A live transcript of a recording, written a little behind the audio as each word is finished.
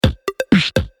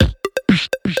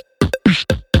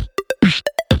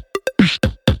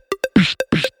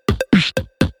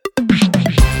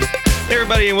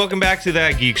everybody, and welcome back to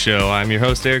That Geek Show. I'm your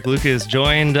host, Eric Lucas,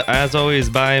 joined, as always,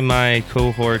 by my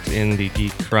cohort in the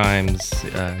Geek Crimes,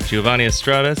 Giovanni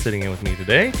Estrada, sitting in with me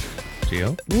today.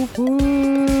 Gio.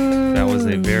 That was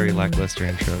a very lackluster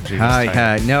intro.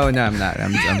 Hi. No, I'm not.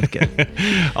 I'm kidding.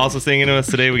 Also sitting in with us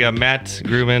today, we got Matt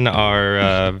Grumman,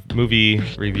 our movie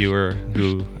reviewer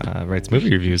who writes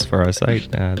movie reviews for our site,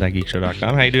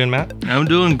 thatgeekshow.com. How you doing, Matt? I'm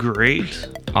doing great.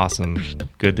 Awesome.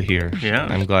 Good to hear. Yeah.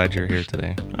 I'm glad you're here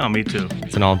today. Oh, me too.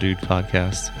 It's an all-dude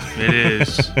podcast. It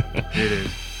is. It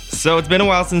is. So it's been a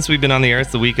while since we've been on the air.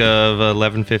 It's the week of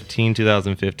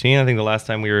 11/15/2015. I think the last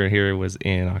time we were here was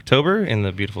in October in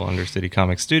the beautiful Undercity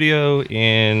Comics Studio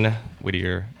in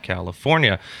Whittier,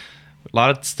 California.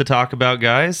 Lots to talk about,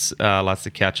 guys. Lots to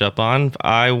catch up on.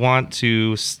 I want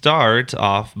to start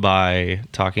off by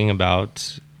talking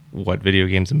about what video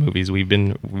games and movies we've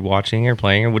been watching or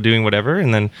playing or doing whatever,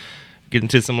 and then get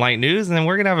into some light news, and then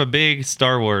we're going to have a big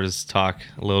Star Wars talk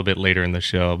a little bit later in the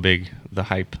show. The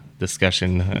hype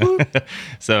discussion.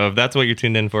 So if that's what you're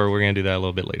tuned in for, we're going to do that a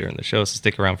little bit later in the show, so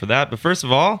stick around for that. But first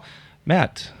of all,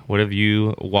 Matt, what have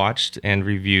you watched and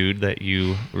reviewed that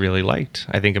you really liked?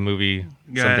 I think a movie,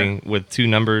 something with two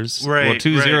numbers,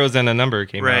 two zeros and a number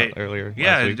came out earlier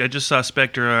last week. I just saw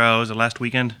Spectre, was it last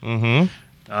weekend? Mm-hmm.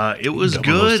 It was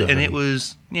good, and it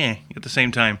was, at the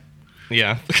same time.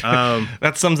 Yeah.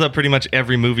 That sums up pretty much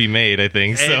every movie made, I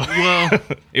think. So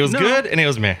it was good, and it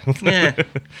was meh. Yeah.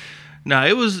 No,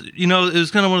 it was, it was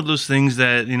kind of one of those things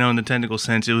that, in the technical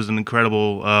sense, it was an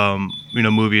incredible,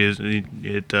 movie.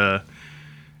 It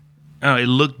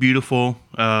looked beautiful.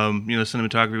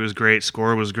 Cinematography was great.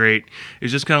 Score was great. It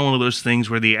was just kind of one of those things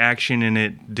where the action in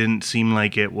it didn't seem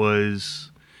like it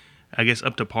was, I guess,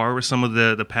 up to par with some of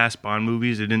the past Bond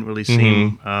movies. It didn't really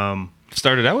seem...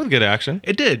 Started out with good action.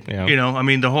 It did. Yeah.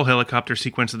 The whole helicopter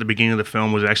sequence at the beginning of the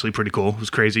film was actually pretty cool. It was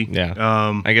crazy. Yeah.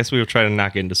 I guess we were trying to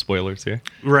not get into spoilers here.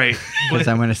 Right. Because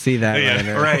I'm going to see that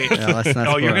later. Right. Yeah, let's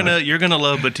not you're gonna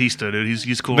love Batista, dude.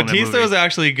 He's cool. Batista was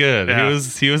actually good. Yeah.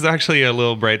 He was actually a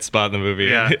little bright spot in the movie.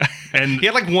 Yeah. And he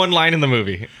had like one line in the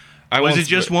movie. Was it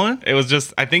just one? It was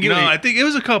just. I think it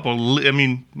was a couple. I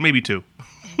mean, maybe two.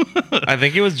 I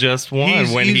think it was just one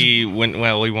we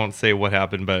won't say what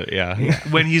happened, but yeah.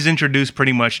 When he's introduced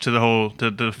pretty much to the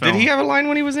film. Did he have a line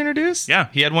when he was introduced? Yeah.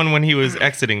 He had one when he was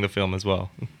exiting the film as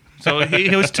well. So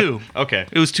it was two. Okay.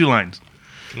 It was two lines.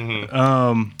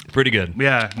 Mm-hmm. Pretty good.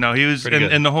 Yeah, no, he was,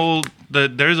 and the whole,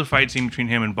 there's a fight scene between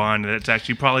him and Bond that's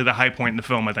actually probably the high point in the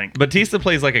film, I think. Batista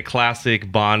plays like a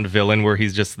classic Bond villain where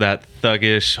he's just that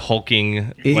thuggish,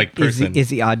 hulking person. Is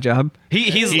he Odd Job?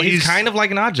 He's kind of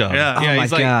like an Odd Job. Yeah. Oh my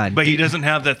God. But he doesn't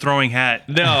have that throwing hat.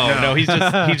 No, he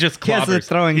just clobbers. He has a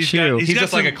throwing shoe. He's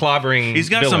just like a clobbering. He's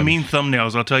got some mean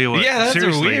thumbnails, I'll tell you what. Yeah, that's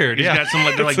seriously. weird. He's got some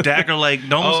they're like dagger,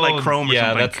 almost like chrome or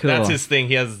something. Yeah, that's his thing.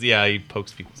 He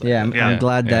pokes people. I'm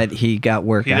glad that he got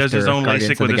work he after does his own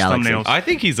Guardians LASIK of with the his Galaxy. thumbnails. I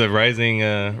think he's a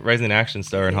rising action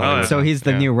star in Hollywood. So he's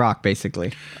the new Rock,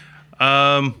 basically.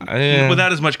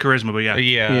 Without as much charisma, but yeah.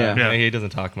 He doesn't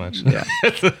talk much. Yeah.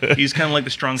 He's kind of like the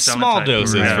strong small type.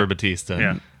 doses for Batista.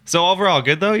 Yeah. So overall,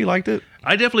 good though. You liked it?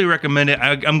 I definitely recommend it.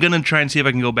 I'm gonna try and see if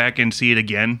I can go back and see it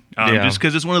again, just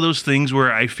because it's one of those things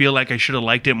where I feel like I should have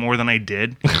liked it more than I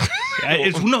did.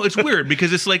 It's weird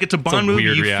because it's like it's a Bond movie.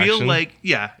 You feel like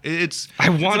it's. I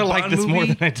want to like this more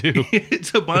than I do.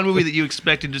 It's a Bond movie that you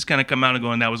expect to just kind of come out and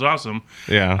go, and that was awesome.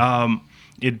 Yeah.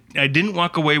 I didn't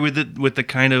walk away with it with the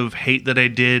kind of hate that I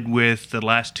did with the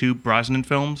last two Brosnan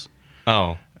films.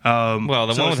 Oh. Well,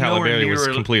 the one with Halle Berry was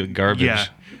completely garbage. Yeah.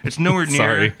 It's nowhere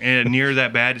near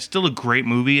that bad. It's still a great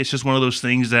movie. It's just one of those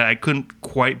things that I couldn't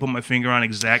quite put my finger on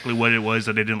exactly what it was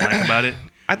that I didn't like about it.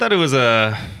 I thought it was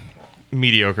a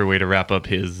mediocre way to wrap up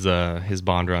his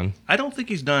Bond run. I don't think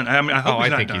he's done. I mean, I hope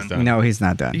he's done. No, he's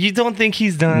not done. You don't think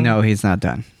he's done? No, he's not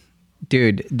done.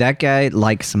 Dude, that guy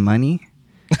likes money.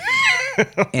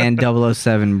 And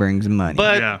 007 brings money.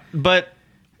 But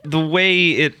the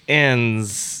way it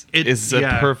ends is a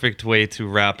perfect way to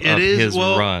wrap up his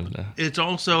run. It's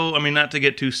also, not to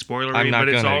get too spoilery, I'm not but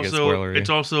it's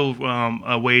also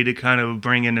a way to kind of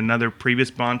bring in another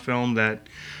previous Bond film that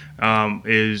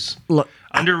is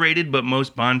underrated, but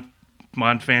most Bond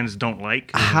fans don't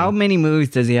like. How many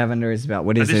movies does he have under his belt?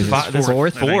 What is his fourth? His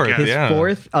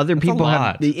fourth. Other people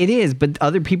have. It is, but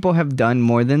other people have done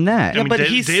more than that. Yeah, but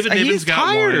he's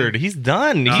tired. He's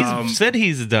done. He's said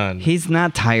he's done. He's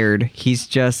not tired. He's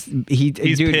just he's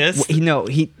pissed.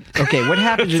 Okay, what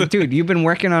happens is, dude, you've been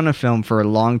working on a film for a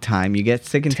long time. You get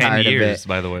sick and tired of it. 10 years,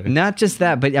 by the way. Not just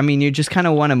that, but you just kind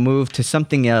of want to move to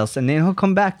something else, and then he'll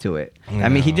come back to it. No.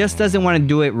 He just doesn't want to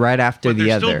do it right after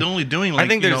the other. They're still only doing I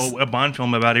think a Bond Bond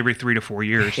film about every 3 to 4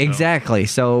 years. So. Exactly.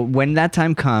 So when that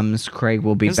time comes, Craig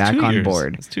will be back on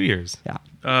board. It's 2 years. Yeah.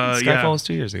 Skyfall was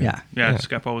 2 years ago. Yeah.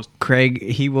 Skyfall was. Craig,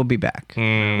 he will be back.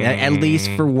 At least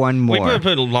for one more. We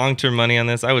put long-term money on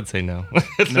this. I would say no.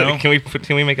 No. Can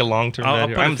we make a long-term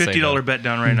bet? I'll put a $50 bet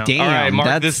down right now. Damn, all right,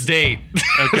 mark this date.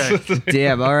 Okay.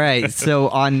 Damn. All right. So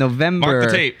on November.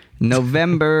 Mark the tape.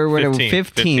 November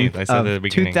 15th of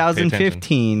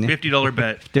 2015. $50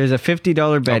 bet. There's a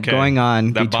 $50 bet going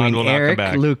on between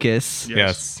Eric Lucas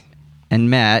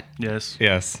and Matt.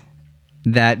 Yes.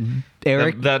 That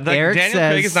Eric Daniel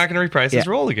says, Craig is not going to reprise his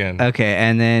role again. Okay,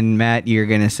 and then Matt, you're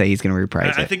going to say he's going to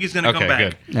reprise it. I think he's going to come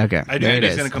back. Good. Okay, I think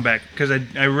he's going to come back because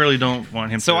I really don't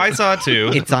want him to. So I saw it too.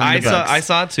 It's on the books. I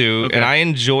saw it too, and I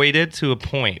enjoyed it to a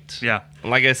point. Yeah.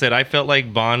 Like I said, I felt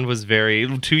like Bond was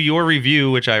very, to your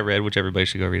review, which I read, which everybody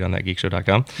should go read on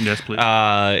thatgeekshow.com. Yes,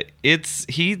 please.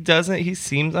 He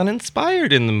seems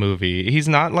uninspired in the movie. He's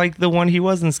not like the one he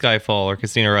was in Skyfall or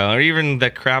Casino Royale, or even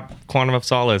that crap Quantum of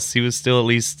Solace. He was still at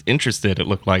least interested, it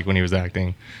looked like, when he was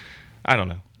acting. I don't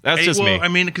know. That's just me. I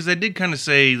mean, because I did kind of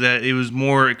say that it was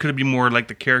more. It could have been more like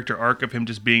the character arc of him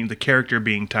just being the character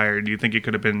being tired. Do you think it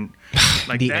could have been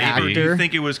like the that, actor? or do you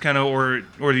think it was kind of, or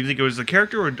do you think it was the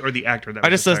character or the actor that? I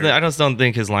just don't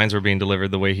think his lines were being delivered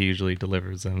the way he usually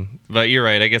delivers them. But you're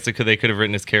right. I guess they could have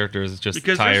written his character as just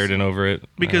tired and over it.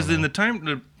 Because in the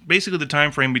time. Basically, the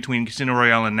time frame between Casino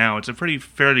Royale and now, it's a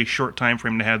fairly short time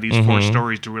frame to have these 4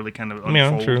 stories to really kind of unfold.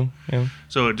 Yeah, true. Yeah.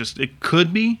 So it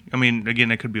could be. I mean,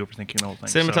 again, I could be overthinking the whole thing.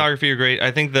 Cinematography are great.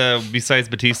 I think besides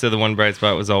Batista, the one bright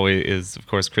spot is of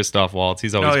course Christoph Waltz.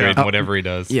 He's always great in whatever he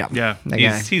does. Yeah.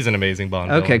 He's an amazing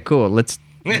Bond. Okay, cool. Let's.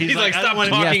 He's like, stop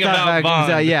talking about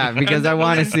Bond. Because I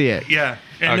want to see it. Yeah.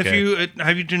 And if you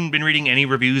have you been reading any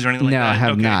reviews or anything like that? No, I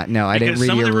have not. No, I didn't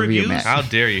read your review, Matt. How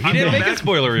dare you? He didn't make a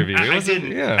spoiler review. I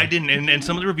didn't. And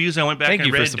some of the reviews I went back and read.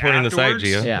 Thank you for supporting the site,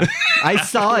 Gio. Yeah. I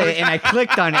saw it and I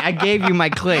clicked on it. I gave you my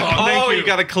click. Oh, you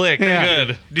got a click. Yeah.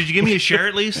 Good. Did you give me a share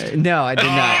at least? No, I did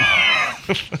not.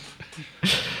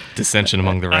 Dissension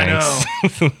among the ranks. I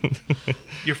know.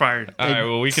 You're fired. All right,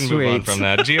 well, we can move on from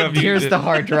that. Gio, here's the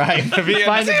hard drive.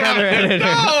 Find a better editor.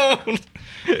 No!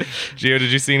 Gio,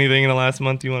 did you see anything in the last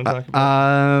month you want to talk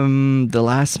about? The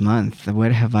last month,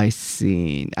 what have I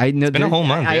seen? It's been a whole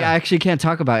month. I actually can't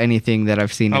talk about anything that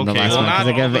I've seen in the last month because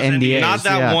I got NDAs. Not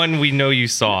that one we know you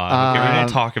saw. Okay, we don't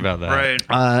talk about that.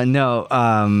 Right. No.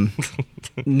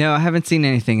 No, I haven't seen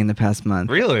anything in the past month.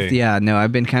 Really? Yeah, no,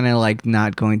 I've been kind of like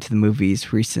not going to the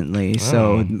movies recently.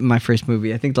 So my first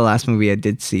movie, I think the last movie I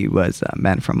did see was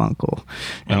Man from U.N.C.L.E.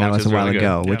 And that was a while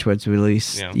ago, which was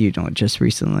released, just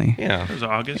recently. Yeah. It was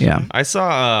August? Yeah. I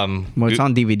saw... well, it's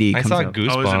on DVD. I saw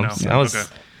Goosebumps. That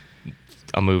was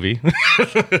a movie.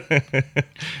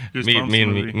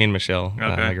 Me and Michelle,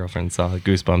 my girlfriend, saw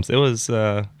Goosebumps. It was...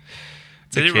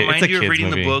 Did it remind you of reading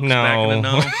the books back in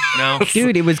the No.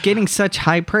 Dude, it was getting such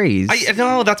high praise.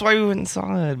 No, that's why we went and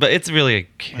saw it. But it's really a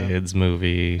kid's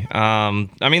movie. I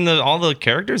mean, all the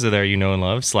characters are there you know and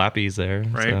love. Slappy's there.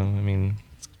 Right. So, I mean,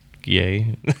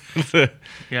 yay.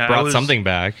 Yeah, brought something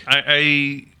back.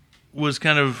 I was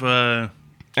kind of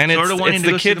and sort of wanting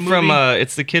to go see the movie.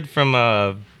 It's the kid from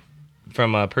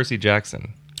Percy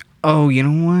Jackson. Oh, you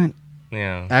know what?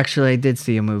 Yeah. Actually, I did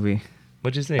see a movie.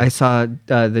 What'd you see? I saw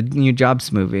the new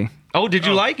Jobs movie. Oh, did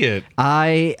you like it?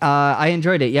 I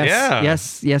enjoyed it.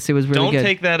 Yes, yes, it was really good. Don't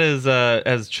take that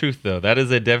as truth though. That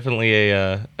is definitely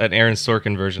an Aaron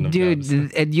Sorkin version of Dude,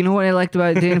 Jobs. You know what I liked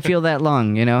about it? It didn't feel that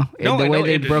long. You know, the way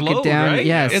they broke it down. Right?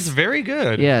 Yes, it's very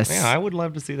good. Yes, yeah, I would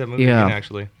love to see that movie again,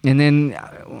 actually. And then,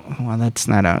 well, that's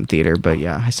not out in theater, but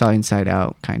yeah, I saw Inside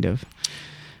Out, kind of.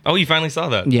 Oh, you finally saw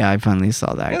that? Yeah, I finally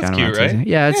saw that. That's cute, right?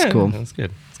 Yeah, it's cool. That's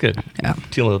good. It's good. Yeah,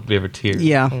 a little bit of a tear.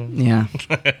 Yeah.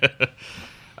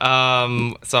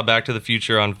 Saw Back to the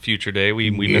Future on Future Day.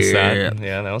 We missed that.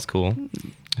 Yeah, that was cool.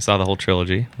 I saw the whole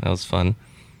trilogy. That was fun.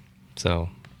 So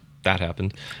that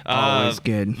happened. Always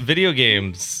good. Video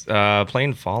games.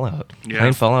 Playing Fallout. Yeah.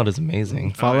 Playing Fallout is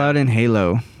amazing. Fallout and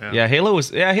Halo. Yeah, Halo's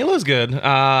good.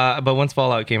 But once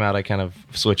Fallout came out, I kind of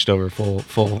switched over full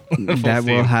that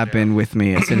steam. will happen with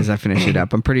me as soon as I finish it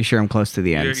up. I'm pretty sure I'm close to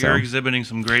the end. You're exhibiting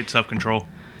some great self-control.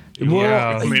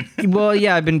 Well,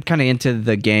 yeah, I've been kind of into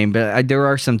the game, but there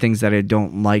are some things that I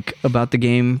don't like about the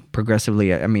game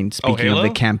progressively. I mean, speaking of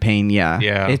the campaign,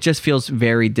 it just feels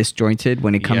very disjointed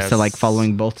when it comes to like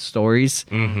following both stories.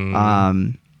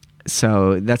 Mm-hmm.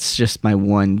 So that's just my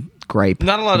one gripe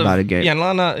about a game.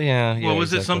 Well,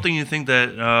 was it something you think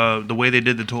that the way they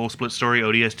did the total split story,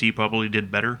 ODST probably did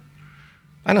better?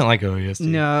 I don't like ODST.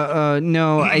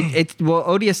 No.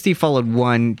 ODST followed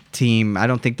one team. I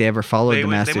don't think they ever followed the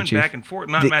Master Chief. They went back and forth,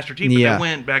 not Master Chief, but they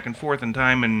went back and forth in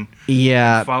time and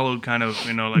followed kind of,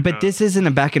 But this isn't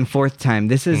a back and forth time.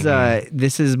 This is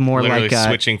more literally like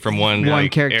switching from one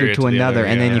character to another,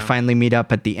 and then you finally meet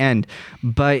up at the end.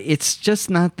 But it's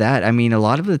just not that. I mean, a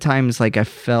lot of the times, like I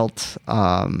felt.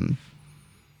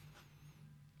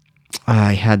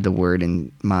 I had the word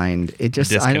in mind. It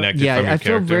just disconnected. I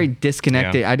feel very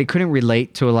disconnected. I couldn't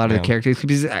relate to a lot of the characters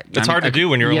because it's hard to do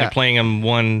when you're only playing them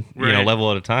one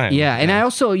level at a time. Yeah, and I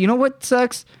also, you know what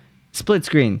sucks? Split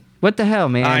screen. What the hell,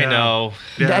 man? I know.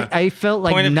 I felt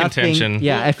like nothing. Contention.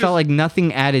 Yeah, I felt like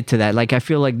nothing added to that. Like I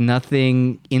feel like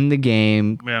nothing in the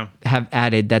game have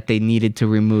added that they needed to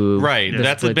remove. Right.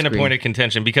 That's been a point of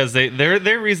contention because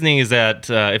their reasoning is that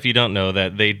if you don't know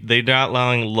that they're not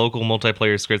allowing local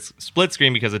multiplayer split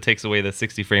screen because it takes away the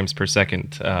 60 frames per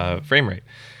second frame rate.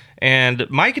 And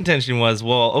my contention was,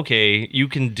 well, okay, you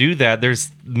can do that.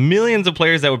 There's millions of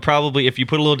players that would probably, if you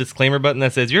put a little disclaimer button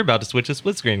that says you're about to switch to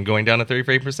split screen, going down to 30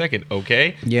 frames per second,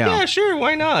 okay? Yeah, sure,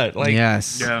 why not?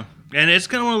 Yes. Yeah. And it's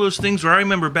kind of one of those things where I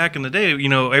remember back in the day,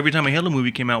 every time a Halo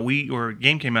movie came out, or a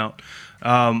game came out,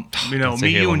 me,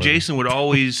 you, and Jason would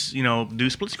always, do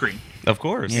split screen. Of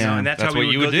course. Yeah. And that's how we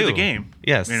would go through the game.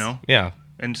 Yes. Yeah.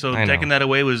 And so taking that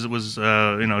away was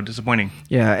disappointing.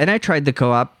 Yeah, and I tried the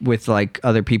co-op with like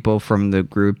other people from the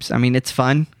groups. I mean, it's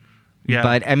fun. Yeah.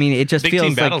 But I mean, it just Big feels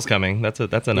Team Battle's coming. That's an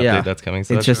update that's coming.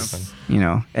 So it's that's just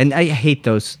fun. And I hate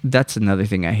those. That's another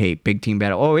thing I hate. Big Team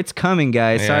Battle. Oh, it's coming,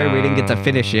 guys. Sorry, we didn't get to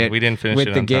finish it. We didn't finish with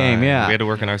it the game. time. Yeah, we had to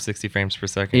work on our 60 frames per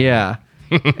second. Yeah.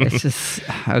 It's just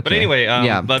okay. But anyway,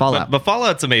 Fallout. But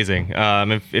Fallout's amazing.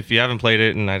 If you haven't played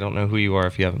it, and I don't know who you are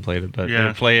if you haven't played it,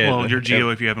 but play it. Well, you're Geo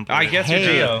if you haven't played it. I guess you're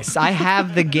Geo. I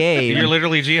have the game. You're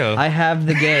literally Geo. I have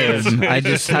the game. I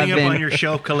just sitting up on your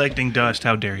shelf collecting dust.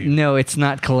 How dare you? No, it's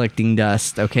not collecting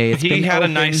dust. Okay, he had a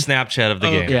nice Snapchat of the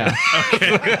game. Yeah.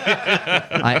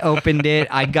 I opened it.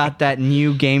 I got that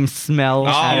new game smell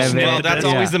out of it. Well, that's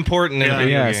always important in a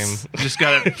video game. Just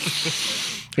got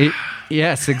it.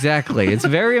 Yes, exactly. It's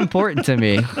very important to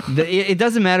me. It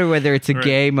doesn't matter whether it's a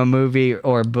game, a movie,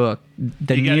 or a book.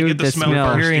 The smell.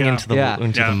 We're peering into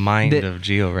the mind of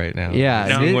Geo right now.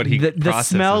 Yeah, the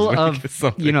smell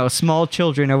of small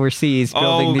children overseas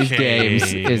building these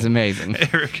games is amazing.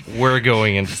 Eric, we're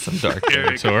going into some dark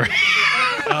territory.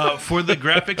 For the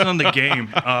graphics on the game,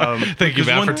 thank you,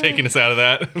 Matt, for taking us out of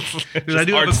that. I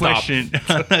do have a question.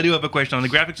 I do have a question on the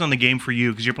graphics on the game for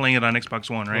you because you're playing it on Xbox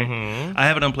One, right? Mm-hmm. I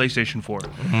have it on PlayStation 4.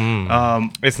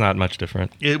 It's not much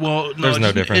different. There's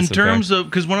no difference in terms of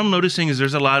because what I'm noticing is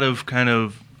there's a lot of kind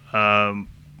of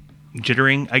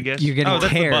jittering, I guess. You're getting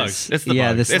tears. It's the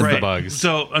bugs. It's the bugs.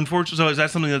 So unfortunately, is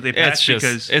that something that they patched?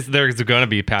 There's going to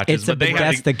be patches. It's a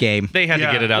Bethesda game. They had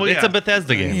to get it out. It's a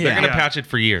Bethesda game. Yeah. They're going to patch it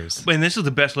for years. And this is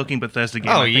the best looking Bethesda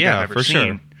game. Oh, I think I've ever for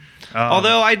seen. Sure.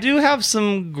 Although I do have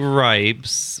some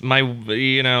gripes.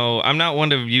 I'm not one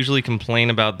to usually complain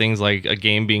about things like a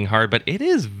game being hard, but it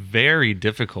is very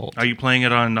difficult. Are you playing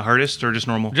it on the hardest or just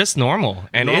normal? Just normal.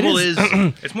 And normal is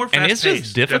it's more fast-paced. And it's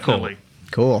just difficult. Definitely.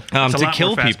 Cool. To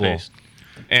kill people.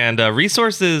 And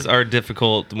resources are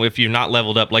difficult if you're not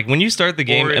leveled up. Like when you start the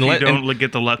game, or if you don't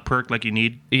get the luck perk like you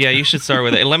need. Yeah, you should start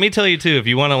with it. And let me tell you too, if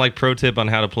you want to pro tip on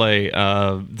how to play,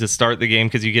 to start the game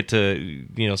because you get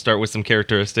to start with some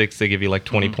characteristics. They give you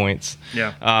 20 points.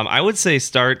 Yeah. I would say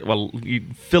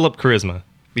fill up charisma.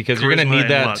 Because you're going to need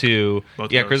that luck.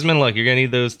 Charisma and luck. You're going to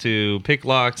need those to pick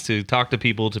locks, to talk to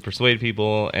people, to persuade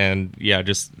people, and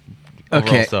just.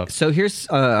 Okay, stuff. So here's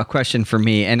a question for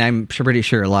me, and I'm pretty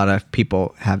sure a lot of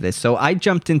people have this. So I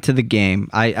jumped into the game.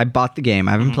 I bought the game.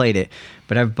 I haven't played it,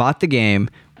 but I've bought the game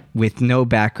with no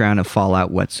background of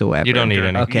Fallout whatsoever. You don't need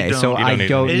any. Okay, so I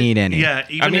don't need any. Yeah,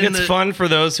 it's fun for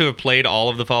those who have played all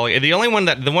of the Fallout. The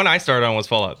one I started on was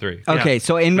Fallout 3. Okay,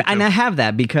 so and I have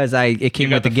that because it came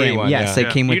with the game. Yes,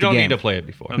 it came with the game. You don't need to play it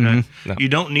before. Okay. Mm-hmm. No. You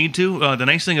don't need to. The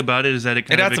nice thing about it is that it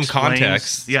adds some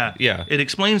context. Yeah. It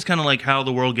explains kind of how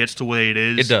the world gets to the way it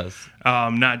is. It does.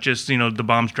 Not just the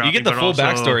bombs dropping. You get the full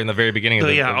backstory in the very beginning of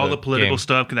the all the political game.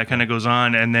 stuff that kind of goes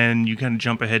on, and then you kind of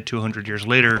jump ahead 200 years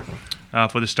later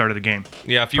for the start of the game.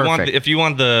 Yeah, if you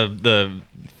want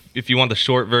the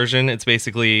short version, it's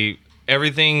basically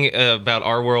everything about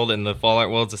our world and the Fallout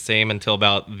world is the same until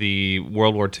about the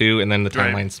World War II, and then the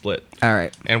timeline split. All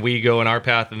right, and we go in our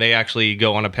path, and they actually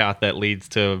go on a path that leads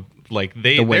to like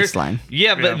the waistline.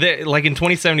 Yeah, but like in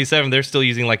 2077, they're still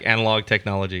using like analog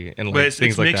technology and like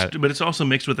things like that. But it's also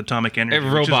mixed with atomic energy,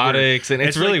 and robotics, and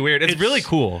it's really weird. It's really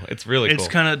cool. It's really cool. It's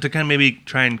kind of maybe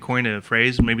try and coin a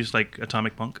phrase. Maybe it's like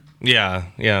atomic punk. Yeah.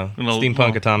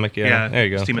 Steampunk atomic. Yeah, there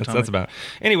you go. That's about.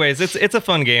 Anyways, it's a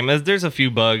fun game. There's a few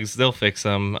bugs. They'll fix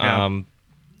them.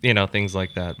 Things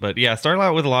like that. But yeah, start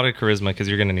out with a lot of charisma because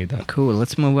you're going to need that. Cool.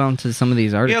 Let's move on to some of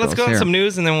these articles. Yeah, let's go on some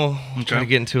news and then we'll try to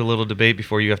get into a little debate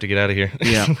before you have to get out of here.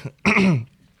 Yeah.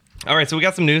 All right, so we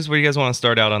got some news. Where do you guys want to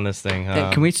start out on this thing?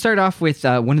 Can we start off with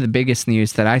one of the biggest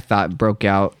news that I thought broke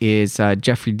out is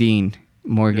Jeffrey Dean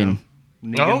Morgan. Yeah.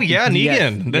 Negan. Oh, yeah,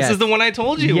 Negan. This is the one I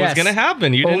told you was going to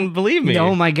happen. You didn't believe me.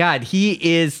 Oh, my God. He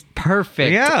is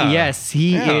perfect. Yeah. Yes,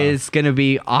 he is going to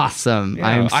be awesome.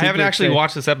 Yeah. I haven't actually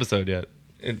watched this episode yet.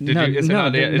 Is it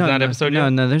not episode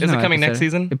yet? No, there's Is no it coming episode. next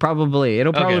season? It'll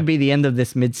probably be the end of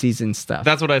this mid-season stuff.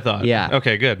 That's what I thought. Yeah.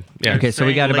 Okay, good. Yeah. Okay, so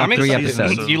we got about 3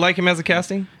 episodes. Do you like him as a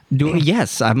casting?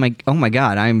 Yes, I'm like, oh my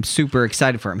God, I'm super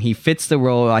excited for him. He fits the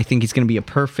role. I think he's going to be a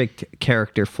perfect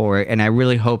character for it, and I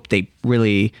really hope they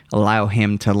really allow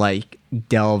him to like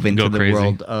delve into the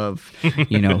world of who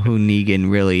Negan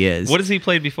really is. What has he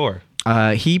played before?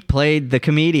 He played the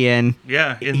comedian.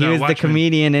 Yeah, he was Watchmen. The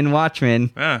comedian in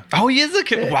Watchmen. Yeah. Oh, he is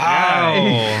wow!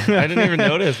 I didn't even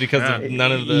notice because of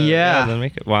none of the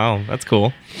makeup. Wow, that's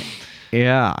cool.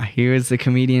 Yeah, he was the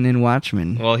comedian in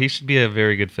Watchmen. Well, he should be a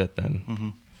very good fit then. Mm-hmm.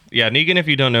 Yeah, Negan, if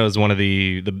you don't know, is one of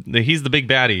the he's the big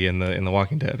baddie in the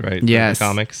Walking Dead, right? Yes. The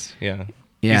comics. Yeah.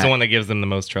 He's the one that gives them the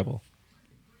most trouble.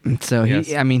 So he's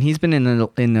been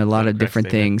in a lot of different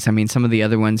things. I mean, some of the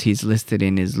other ones he's listed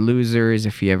in is Losers.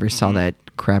 If you ever saw that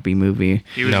crappy movie,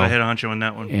 he was the head honcho in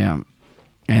that one. Yeah,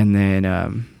 and then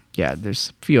there's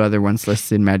a few other ones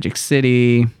listed: Magic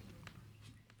City,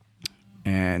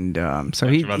 and so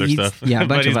bunch of other stuff. Yeah, a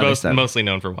bunch of other stuff. Mostly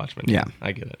known for Watchmen. Yeah,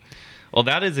 I get it. Well,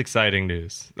 that is exciting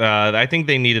news. I think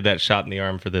they needed that shot in the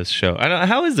arm for this show.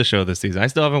 How is the show this season? I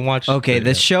still haven't watched. Okay,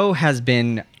 the show has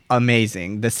been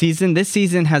amazing. This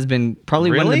season has been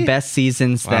probably one of the best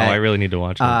seasons that I really need to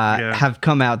watch it. Have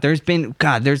come out. There's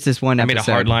this one episode. I made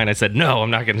a hard line. I said, no, I'm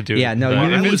not going to do it. Yeah, no,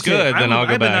 if it was good, then I'll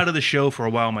go back. I've been out of the show for a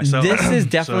while myself. This is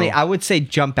definitely, I would say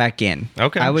jump back in.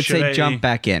 Okay. I would say jump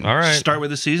back in. All right. Start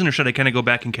with the season, or should I kind of go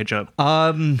back and catch up?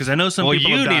 Because I know some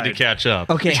people have died. You need to catch up.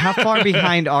 Okay, how far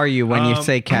behind are you when you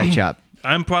say catch up?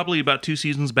 I'm probably about 2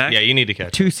 seasons back. Yeah, you need to catch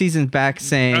up. 2 seasons back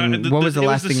saying, what was the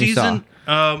last thing you saw?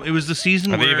 It was the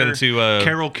season where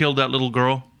Carol killed that little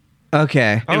girl.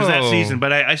 Okay. It was that season,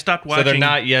 but I stopped watching. So they're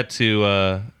not yet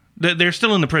to... They're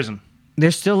still in the prison. They're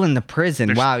still in the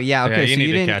prison. Wow, yeah, okay. So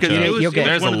you didn't...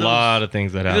 There's a lot of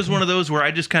things that happen. It was one of those where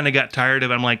I just kind of got tired of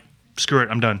it. I'm like, screw it,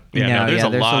 I'm done. There's a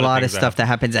lot of stuff that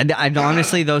happens. And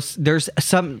honestly, a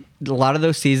lot of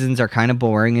those seasons are kind of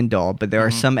boring and dull, but there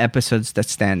are some episodes that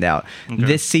stand out. Okay.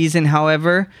 This season,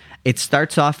 however, it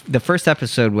starts off, the first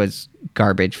episode was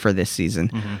garbage for this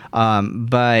season.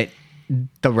 But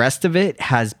the rest of it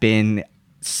has been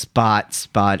spot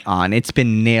on. It's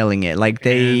been nailing it. Like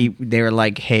they were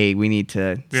like, hey, we need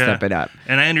to step it up.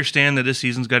 And I understand that this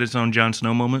season's got its own Jon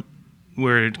Snow moment,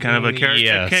 where it's kind of a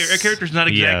character's not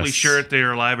exactly sure if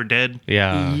they're alive or dead.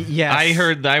 Yeah. Yes. I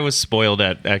heard I was spoiled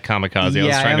at Kamikaze. I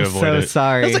was trying to avoid it. I'm so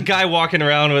sorry. There's a guy walking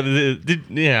around with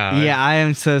Yeah, I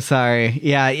am so sorry.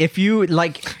 Yeah, if you you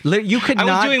could not.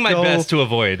 I was doing my best to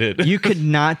avoid it. You could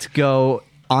not go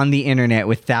on the internet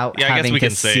without having to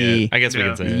see. I guess we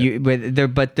can say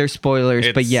it. But they're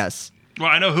spoilers. But yes. Well,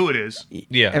 I know who it is.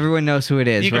 Yeah. Everyone knows who it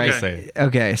is, you right? Can say it.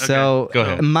 Okay, so go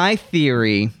ahead. My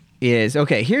theory is,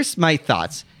 here's my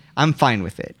thoughts. I'm fine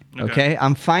with it. Okay?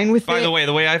 I'm fine with it. By the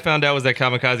way I found out was that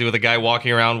Kamikaze with a guy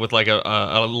walking around with like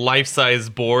a life-size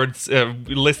board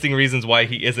listing reasons why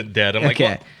he isn't dead. I'm like,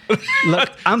 what? Look,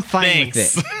 I'm fine with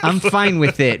it. I'm fine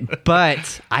with it,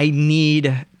 but I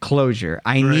need closure.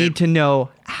 I need to know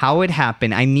how it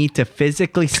happened. I need to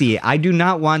physically see it. I do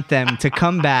not want them to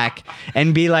come back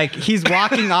and be like, he's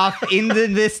walking off in the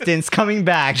distance, coming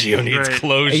back. Gio needs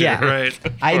closure. Yeah. Right.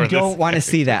 I don't want to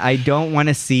see that. I don't want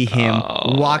to see him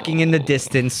walking in the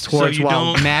distance towards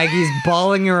while Maggie's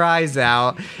bawling her eyes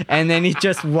out, and then he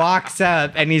just walks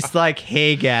up and he's like,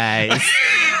 hey guys.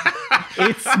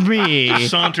 It's me.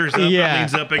 Saunters up,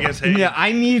 leans up against him. Yeah,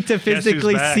 I need to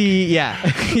physically see. Yeah,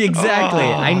 exactly.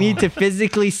 I need to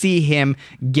physically see him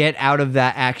get out of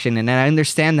that action. And I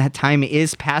understand that time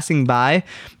is passing by,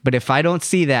 but if I don't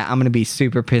see that, I'm going to be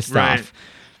super pissed off.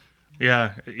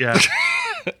 Yeah.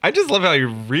 I just love how you're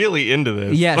really into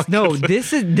this. Yes, no,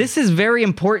 this is very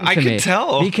important to me. I can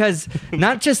tell. Because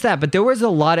not just that, but there was a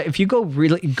lot of, if you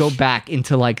go back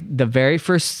into like the very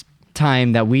first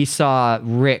time that we saw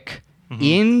Rick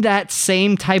in that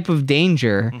same type of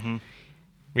danger,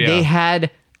 they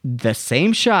had the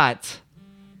same shots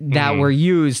that were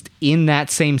used in that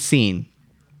same scene.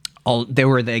 They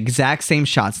were the exact same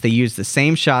shots. They used the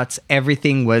same shots.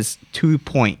 Everything was 2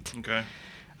 point.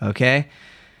 Okay.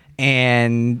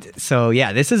 And so,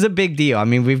 yeah, this is a big deal. I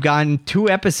mean, we've gotten 2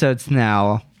 episodes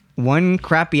now. One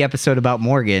crappy episode about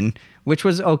Morgan, which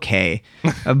was okay.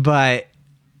 But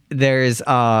there's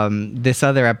this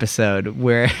other episode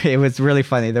where it was really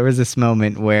funny. There was this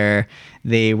moment where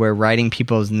they were writing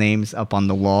people's names up on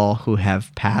the wall who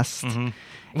have passed.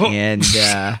 And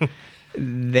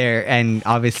and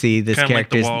obviously this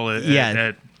character's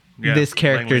this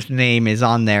character's name is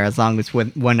on there as long as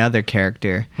with one other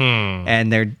character,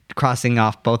 and they're crossing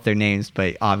off both their names,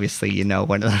 but obviously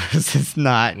one of those is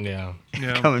not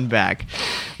coming back.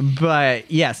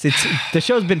 But yes, the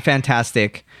show's been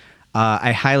fantastic.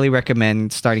 I highly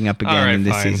recommend starting up again in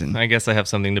this season. I guess I have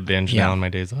something to binge now on my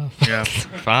days off. Yeah.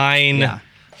 Fine. Yeah.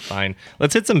 Fine.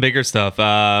 Let's hit some bigger stuff.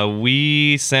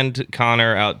 We sent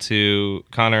Connor to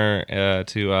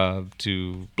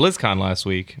BlizzCon last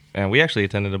week, and we actually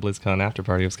attended a BlizzCon after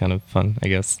party. It was kind of fun, I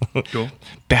guess. Cool.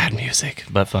 Bad music,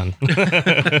 but fun.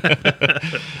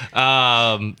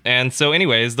 And so,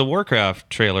 anyways, the Warcraft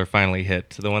trailer finally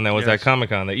hit. The one that was at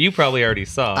Comic-Con that you probably already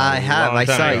saw. I have. I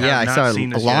saw it. Yeah, I saw it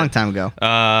a long time ago.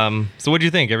 So, what do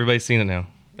you think? Everybody's seen it now.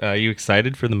 Are you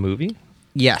excited for the movie?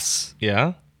 Yes.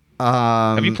 Yeah.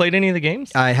 Have you played any of the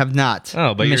games? I have not.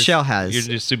 Oh, but Michelle has.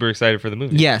 You're just super excited for the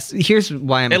movie. Yes. Here's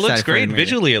why I'm excited. It looks great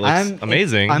visually. It looks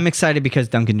amazing. I'm excited because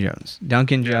Duncan Jones.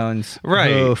 Duncan Jones,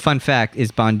 who, fun fact,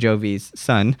 is Bon Jovi's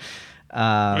son.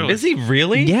 Really? Is he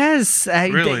really? Yes.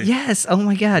 Really? Yes. Oh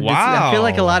my God. Wow. I feel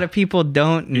like a lot of people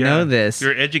don't know this.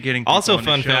 You're educating people. Also, on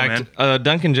fun the show, fact,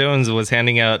 Duncan Jones was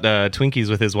handing out Twinkies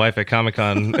with his wife at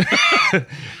Comic-Con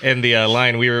in the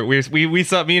line. We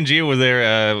saw, me and Gio was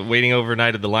there waiting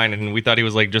overnight at the line, and we thought he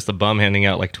was like just a bum handing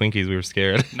out like Twinkies. We were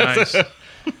scared. Nice.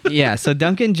 Yeah. So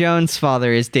Duncan Jones'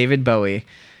 father is David Bowie.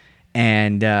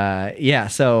 And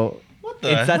so...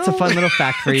 That's a fun little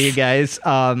fact for you guys.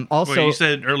 Also, wait, you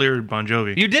said earlier Bon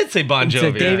Jovi. You did say Bon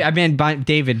Jovi. I meant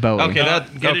David Bowie. Okay,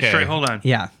 get it straight. Hold on.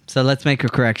 Yeah, so let's make a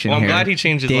correction. Well, I'm here. glad he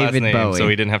changed his last name, so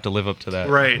he didn't have to live up to that.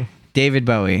 Right, David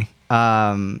Bowie.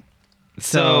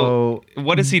 So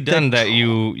what has he done that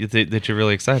you're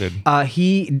really excited?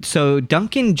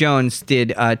 Duncan Jones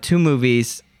did 2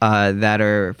 movies that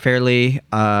are fairly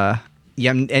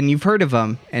and you've heard of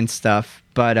them and stuff.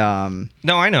 But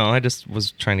no, I know. I just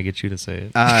was trying to get you to say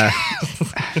it.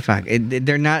 Fuck,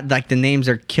 they're not like the names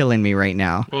are killing me right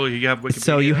now. Well, you got Wikipedia.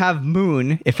 So you have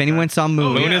Moon. If anyone saw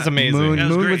Moon, Moon is amazing.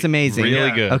 Moon was amazing.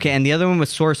 Really good. Okay, and the other one was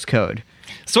Source Code.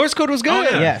 Source Code was good. Oh,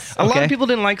 yeah. Yes. A lot of people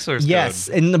didn't like Source Code. Yes,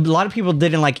 and a lot of people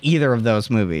didn't like either of those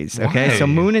movies. Okay, Why? So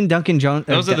Moon and Duncan Jones.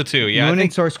 Those are the two. Yeah, Moon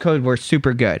and Source Code were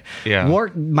super good. Yeah.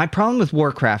 My problem with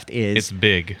Warcraft is it's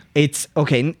big. It's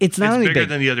okay. It's not only bigger big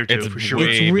than the other two, it's for sure.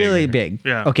 It's really big.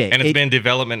 Yeah. Okay. And it's been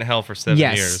development hell for 7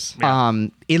 years. Yeah.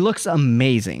 It looks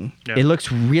amazing. Yeah. It looks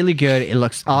really good. It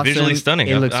looks awesome. Visually stunning.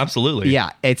 It looks, absolutely.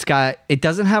 Yeah. It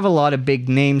doesn't have a lot of big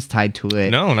names tied to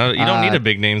it. No, you don't need a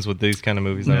big names with these kind of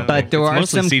movies. But there are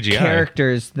some CGI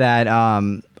characters that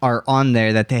are on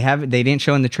there that they didn't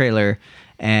show in the trailer.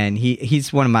 And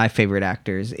he's one of my favorite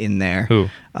actors in there. Who?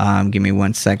 Give me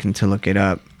 1 second to look it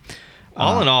up.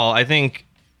 All in all, I think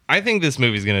this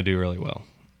movie's going to do really well.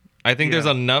 I think there's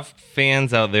enough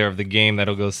fans out there of the game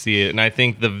that'll go see it, and I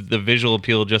think the visual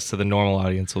appeal just to the normal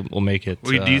audience will make it.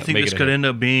 Well, do you think this could end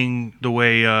up being the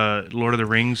way Lord of the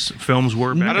Rings films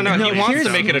were back? I don't know. He wants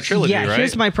to make it a trilogy, right?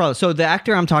 Here's my problem. So the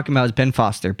actor I'm talking about is Ben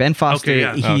Foster. Ben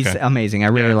Foster, he's amazing. I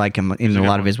really like him in a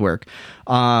lot of his work.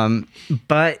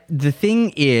 But the thing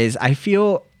is, I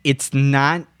feel it's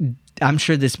not. I'm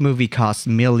sure this movie costs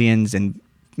millions and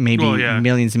maybe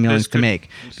millions and millions to make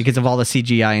because of all the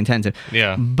CGI intensive.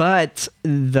 Yeah. But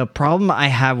the problem I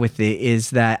have with it is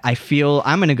that I feel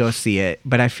I'm going to go see it,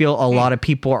 but I feel a lot of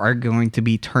people are going to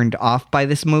be turned off by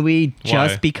this movie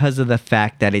just because of the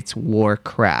fact that it's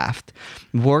Warcraft.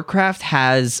 Warcraft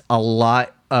has a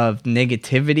lot of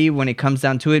negativity when it comes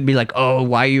down to it. Be like, oh,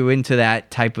 why are you into that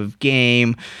type of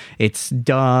game? It's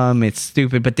dumb, it's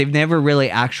stupid, but they've never really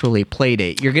actually played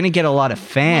it. You're gonna get a lot of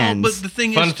fans. Well, but the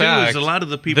thing is, a lot of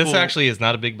the people. This actually is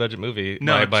not a big budget movie.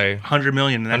 No, by 100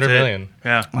 million. That's 100 million.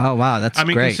 Yeah. Oh wow, that's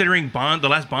great. Considering the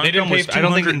last Bond film was 250 I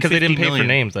don't think because they didn't pay for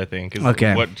names. I think.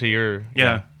 Okay. What to your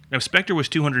Now, Spectre was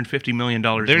 $250 million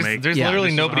to make. There's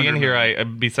literally nobody in here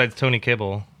besides Tony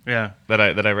Kibble. Yeah. That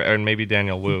I or maybe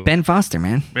Daniel Wu. Ben Foster,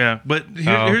 man. Yeah, but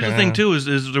here's the thing too: is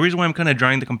the reason why I'm kind of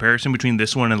drawing the comparison between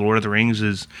this one and Lord of the Rings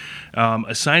is,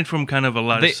 aside from kind of a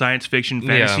lot of science fiction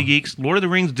fantasy geeks, Lord of the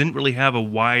Rings didn't really have a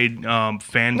wide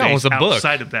fan base it was a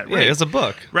outside book. of that. Right? Yeah, it was a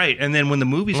book. Right, and then when the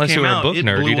movies came out, it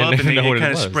blew up and it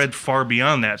kind of spread far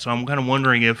beyond that. So I'm kind of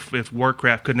wondering if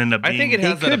Warcraft could end up being... I think it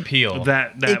has that appeal.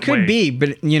 It could be, but,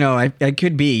 it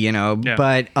could be,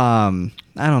 but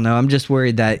I don't know. I'm just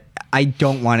worried that I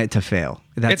don't want it to fail.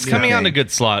 It's coming out in a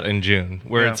good slot in June,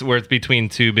 where it's between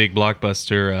two big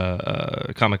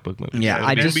blockbuster comic book movies.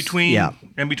 Yeah,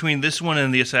 and between this one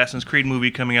and the Assassin's Creed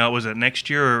movie coming out, was it next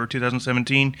year or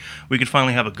 2017? We could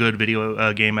finally have a good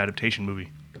video game adaptation movie.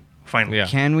 Finally, yeah.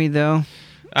 Can we though?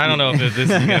 I don't know if this is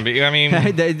going to be. I mean,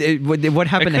 what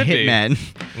happened to Hitman?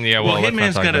 Yeah, well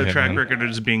Hitman's got a track record of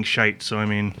just being shite. So I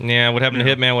mean, yeah, what happened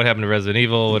to Hitman? What happened to Resident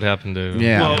Evil? What happened to?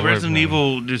 Yeah, well, Resident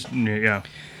Evil just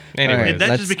Anyway,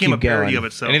 that just became a parody of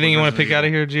itself. Anything you want to pick out of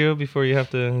here, Gio, before you have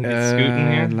to get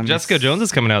scooting here? Jessica Jones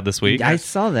is coming out this week. I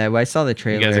saw that. I saw the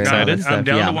trailer. You guys excited? I'm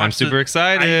down to watch. I'm super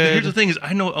excited. Here's the thing: is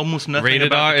I know almost nothing rated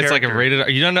about R. the It's like a character. rated R.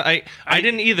 You don't know. I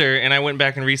didn't either, and I went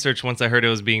back and researched once I heard it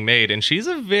was being made, and she's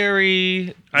a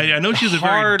very I know she's a very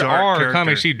hard dark R character.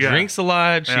 comic. She drinks a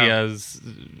lot. She Yeah. has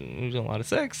a lot of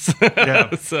sex.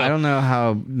 Yeah. So, I don't know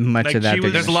how much of that.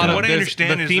 There's a lot of what I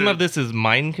understand the is theme that- of this is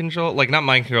mind control, like not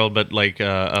mind control, but like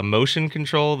emotion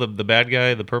control. The bad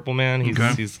guy, the purple man.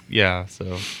 He's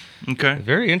so Okay.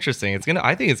 very interesting.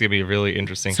 I think it's gonna be a really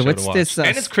interesting So show what's to watch. this,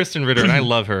 and it's Kristen Ritter, and I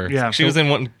love her. Yeah, she was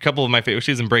in a couple of my favorite.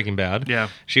 She was in Breaking Bad. Yeah.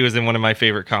 She was in one of my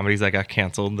favorite comedies that got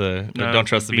canceled. The Don't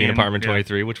Trust the Bee in Apartment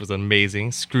 23, which was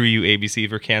amazing. Screw you, ABC,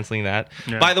 for canceling that.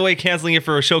 Yeah. By the way, canceling it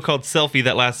for a show called Selfie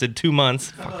that lasted 2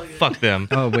 months. Fuck them.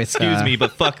 Excuse me,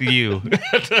 but fuck you.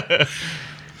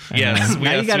 Yes,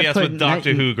 with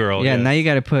Doctor Who girl. Yeah, yes. now you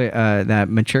got to put that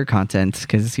mature content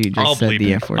because you just said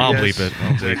the F word. I'll bleep it.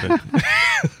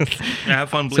 Have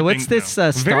fun bleeping. So what's this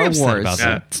Star Wars?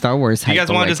 Star Wars hype You guys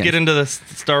want to just get into the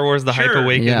Star Wars, the Hype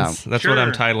Awakens? Yeah. That's what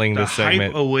I'm titling this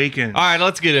segment. Hype Awakens. All right,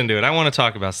 let's get into it. I want to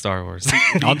talk about Star Wars.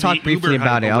 I'll talk briefly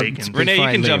about it. Renee,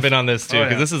 you can jump in on this too,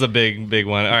 because this is a big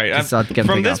one. All right,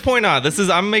 from this point on,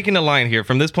 I'm making a line here.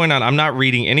 From this point on, I'm not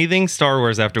reading anything Star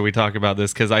Wars after we talk about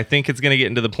this, because I think it's going to get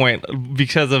into the point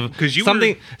because of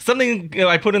something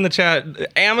I put in the chat.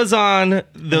 Amazon,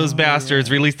 those bastards,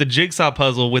 released a jigsaw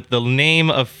puzzle with the name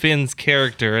of Finn's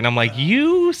character, and I'm like,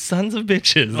 you sons of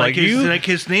bitches! Like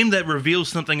his name that reveals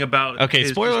something about. Okay,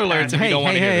 spoiler alerts if you don't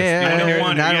want to hear this. I don't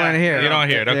want to hear it. You don't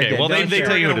want to hear it. Okay, well they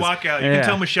tell you to walk out. You can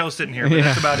tell Michelle's sitting here, but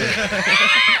that's about it.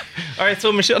 All right,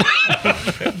 so Michelle,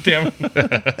 damn.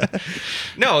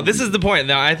 No, this is the point.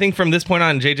 Now, I think from this point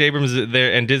on, J.J. Abrams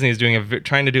there and Disney is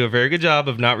trying to do a very good job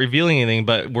of not revealing anything,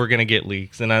 but we're gonna get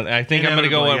leaks, and I think I'm gonna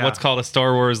go on what's called a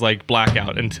Star Wars like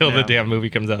blackout until the damn movie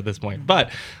comes out at this point. But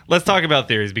let's talk about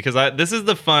theories, because this is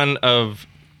the fun of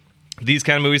these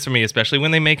kind of movies for me, especially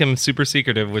when they make them super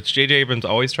secretive, which J.J. Abrams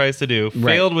always tries to do.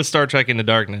 Right. Failed with Star Trek Into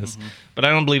Darkness, but I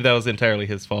don't believe that was entirely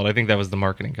his fault. I think that was the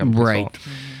marketing company's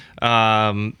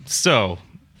fault. So.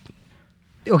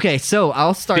 Okay, so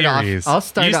I'll start theories.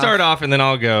 off. You start off, and then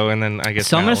I'll go, and then I guess.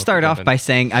 So I'm going to start off by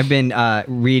saying I've been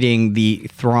reading the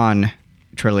Thrawn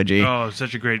trilogy. Oh,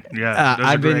 such a great,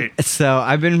 great. So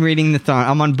I've been reading the Thrawn.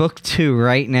 I'm on book 2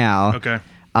 right now. Okay.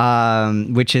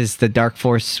 Which is the Dark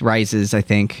Force Rises, I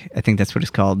think. I think that's what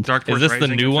it's called. Dark Force is this Rising,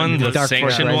 the new one, the Dark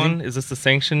sanctioned one? Is this the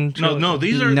sanctioned trilogy? No,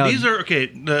 these are okay.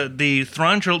 The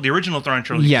Thrawn trilogy, the original Thrawn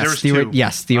trilogy. Yes, there was two.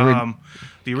 Yes,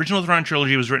 the original Thrawn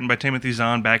trilogy was written by Timothy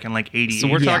Zahn back in like 88. So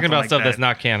we're talking about stuff that's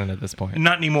not canon at this point.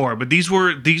 Not anymore, but these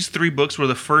 3 books were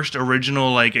the first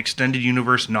original like extended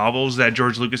universe novels that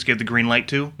George Lucas gave the green light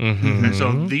to. Mm-hmm. And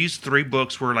so these 3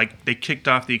 books were like they kicked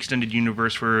off the extended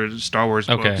universe for Star Wars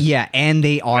books. Yeah, and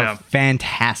they are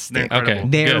fantastic.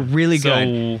 They're really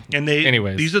good. And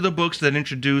these are the books that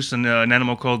introduce an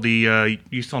animal called the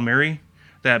Yustalmiri,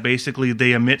 that basically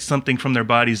they emit something from their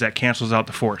bodies that cancels out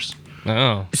the Force.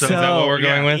 Oh, so is that what we're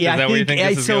going with? Yeah, is that where you think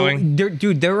this is going?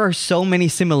 There are so many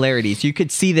similarities. You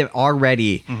could see that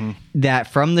already, that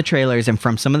from the trailers and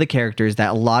from some of the characters, that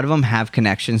a lot of them have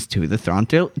connections to the Thrawn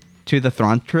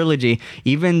trilogy,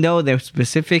 even though they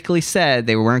specifically said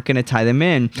they weren't going to tie them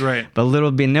in. Right. But little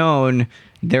be known,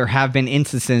 there have been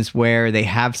instances where they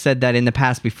have said that in the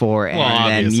past before,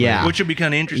 and then, which would be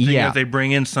kind of interesting if they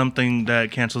bring in something that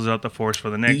cancels out the Force for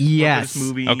the next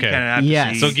movie.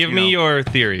 Okay. So give me your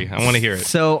theory. I want to hear it.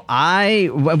 So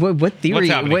what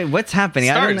theory? What's happening?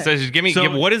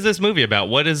 What is this movie about?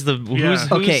 What is the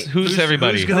who's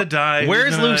everybody? Who's gonna die?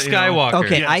 Where's Luke Skywalker?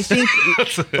 Okay, I think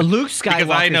Luke Skywalker. Because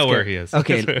I know where he is.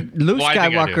 Okay, Luke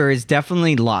Skywalker is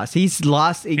definitely lost. He's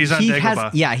lost. He's on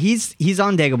Dagobah. He's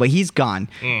on Dagobah. He's gone.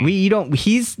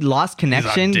 He's lost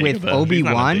connection with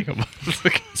Obi-Wan.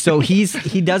 So he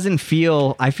doesn't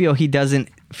feel. I feel he doesn't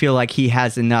feel like he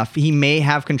has enough. He may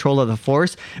have control of the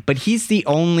Force, but he's the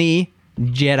only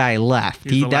Jedi left.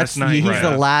 He's the last Jedi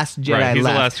left. He's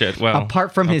the last Jedi. Well,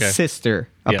 apart from his sister.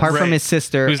 From his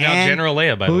sister, who's now General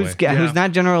Leia, by the way. Who's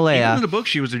not General Leia? Even in the book,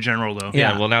 she was a general, though.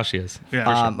 Yeah, well, now she is.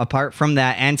 Yeah. Apart from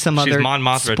that, and some other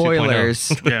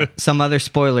spoilers, some other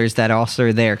spoilers that also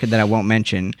are there that I won't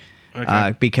mention.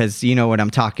 Okay. Because you know what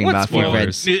I'm talking about.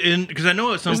 Spoilers? Because I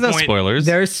know at some point... no spoilers.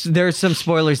 There's some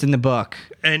spoilers in the book.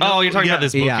 And you're talking about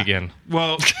this book again.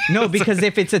 Well... No, because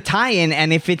if it's a tie-in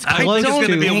and if it's close to...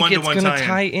 it's going to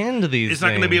tie into these It's not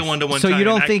going to be a one-to-one tie-in. So you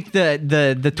don't think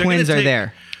the twins are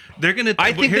there? They're gonna.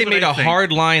 I think they made a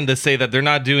hard line to say that they're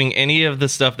not doing any of the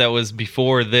stuff that was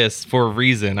before this for a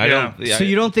reason. So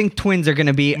you don't think twins are going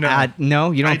to be? No,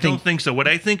 you don't. I don't think so. What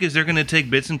I think is they're going to take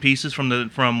bits and pieces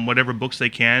from whatever books they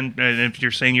can. And if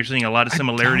you're seeing a lot of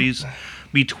similarities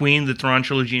between the Thrawn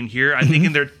trilogy and here, I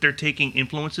think they're taking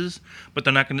influences, but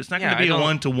they're not going. It's not going to be a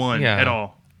one-to-one at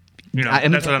all.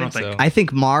 That's what I don't think. I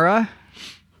think Mara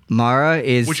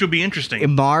is, which would be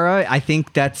interesting. Mara, I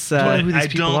think that's. I don't know who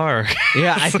these people are.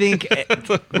 Yeah, I think.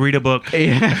 Read a book.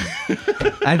 Yeah,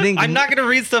 I think I'm not going to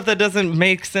read stuff that doesn't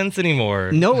make sense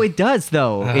anymore. No, it does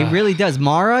though. It really does.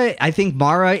 I think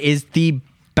Mara is the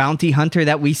bounty hunter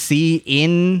that we see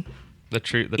in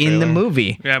the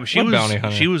movie. Yeah, but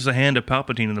she was the hand of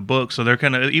Palpatine in the book, so they're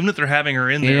kind of, even if they're having her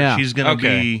in there, she's going to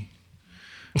be.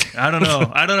 I don't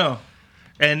know,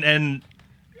 and.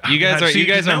 You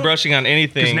guys aren't brushing on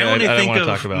anything I don't want to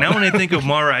talk about. Now when I think of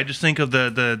Mara, I just think of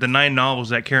the 9 novels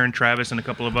that Karen Traviss and a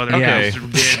couple of other guys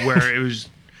did, where it was,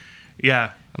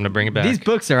 I'm gonna bring it back. These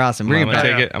books are awesome. I'm gonna bring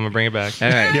it back. All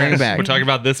right, bring it back. We're talking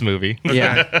about this movie.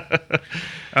 Yeah.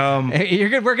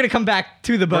 We're gonna come back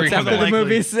to the books after the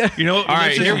movies. All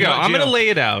right, here we go. I'm gonna lay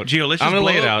it out. Gio,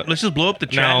 let's just blow up the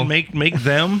chat and make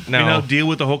them deal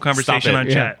with the whole conversation on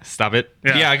chat. Stop it.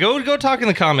 Yeah, go talk in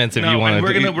the comments if you want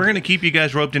to. We're gonna keep you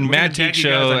guys roped in. Mad Geek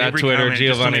Show at Twitter,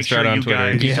 Giovanni Strata on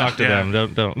Twitter. You talk to them.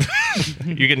 Don't.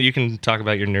 You can talk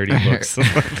about your nerdy books.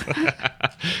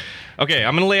 Okay,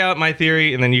 I'm going to lay out my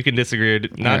theory, and then you can disagree or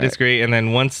disagree. And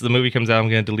then once the movie comes out, I'm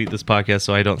going to delete this podcast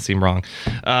so I don't seem wrong.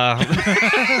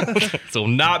 So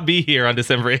not be here on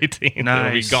December 18th. Nice.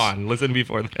 It'll be gone. Listen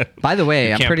before then. By the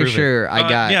way, I'm pretty sure I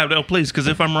got... Yeah, no, please, because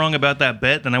if I'm wrong about that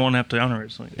bet, then I won't have to honor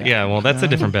it. So, yeah, well, that's a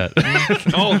different bet.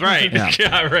 Oh, right.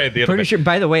 Yeah, right. Pretty sure,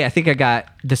 by the way, I think I got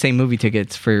the same movie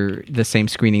tickets for the same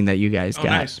screening that you guys got.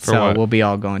 Nice. So we'll be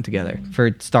all going together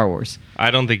for Star Wars. I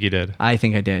don't think you did. I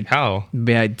think I did. How?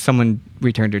 Someone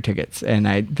returned their tickets, and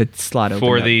the slot opened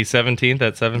for the 17th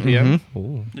at 7 p.m.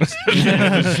 Ooh.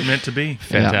 It's meant to be.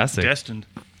 Fantastic. Destined.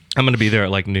 I'm going to be there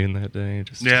at like noon that day,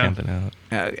 just camping out.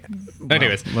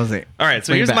 Anyways. We'll see. All right,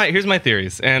 so here's my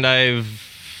theories, and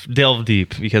I've delved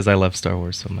deep because I love Star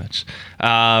Wars so much.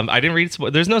 I didn't read.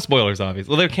 There's no spoilers, obviously.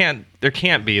 Well, there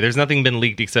can't be. There's nothing been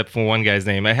leaked except for one guy's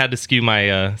name. I had to skew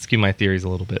my theories a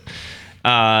little bit.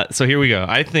 So here we go.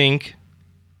 I think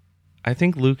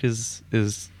Luke is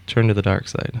turned to the dark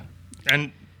side,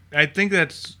 and I think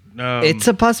that's. It's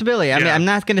a possibility. I mean, I'm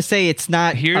not going to say it's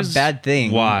not a bad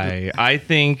thing. Why? I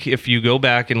think if you go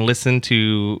back and listen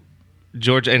to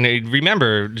George, and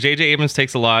remember, J.J. Abrams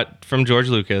takes a lot from George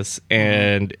Lucas,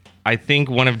 and I think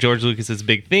one of George Lucas's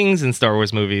big things in Star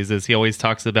Wars movies is he always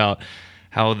talks about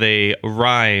how they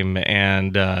rhyme,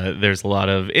 and there's a lot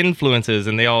of influences,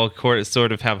 and they all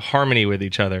sort of have harmony with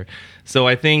each other. So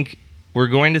I think we're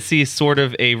going to see sort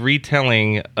of a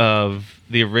retelling of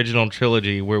the original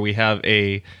trilogy where we have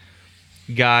a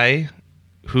guy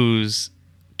who's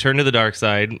turned to the dark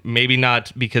side, maybe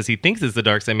not because he thinks it's the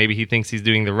dark side, maybe he thinks he's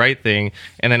doing the right thing,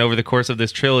 and then over the course of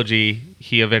this trilogy,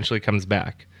 he eventually comes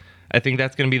back. I think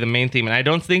that's going to be the main theme, and I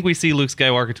don't think we see Luke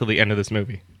Skywalker till the end of this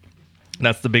movie.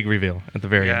 That's the big reveal at the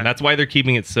very end. That's why they're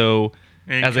keeping it so,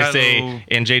 and as I say,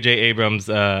 in J.J. Abrams'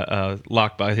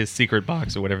 locked by his secret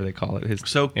box or whatever they call it.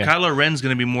 Kylo Ren's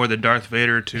going to be more the Darth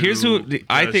Vader to. Here's who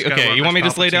I think. Okay, you want me to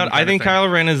just lay it out? I think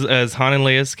Kylo Ren is as Han and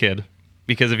Leia's kid,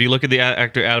 because if you look at the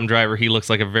actor Adam Driver, he looks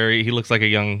like a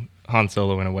young Han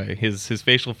Solo in a way. His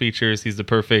facial features, he's the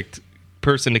perfect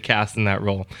person to cast in that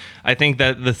role. I think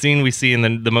that the scene we see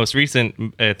in the most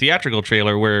recent theatrical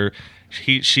trailer where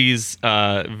she's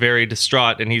very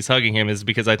distraught and he's hugging him is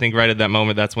because I think right at that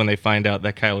moment that's when they find out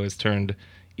that Kylo has turned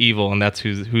evil and that's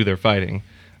who they're fighting.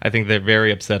 I think they're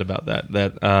very upset about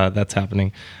that's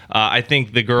happening. I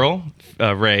think the girl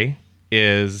Rey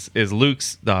is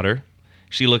Luke's daughter.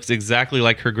 She looks exactly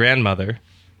like her grandmother.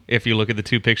 If you look at the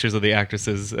two pictures of the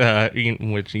actresses,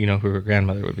 which you know who her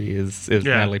grandmother would be is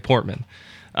Natalie Portman.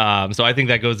 So I think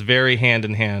that goes very hand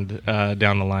in hand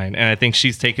down the line. And I think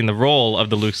she's taking the role of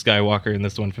the Luke Skywalker in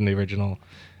this one from the original,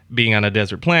 being on a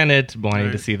desert planet,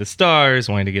 wanting to see the stars,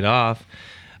 wanting to get off.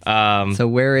 So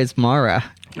where is Mara?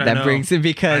 That brings it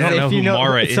because if you know,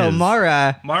 Mara is. So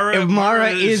Mara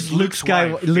is Luke's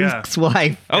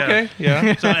wife. Okay,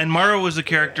 yeah. So and Mara was a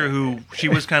character who she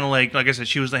was kind of like I said,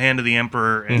 she was the hand of the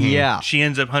Emperor. And she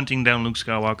ends up hunting down Luke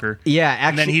Skywalker. Yeah, actually,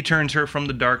 and then he turns her from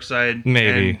the dark side.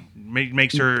 Maybe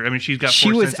makes her. I mean, she's got.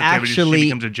 She was actually she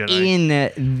becomes a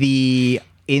Jedi.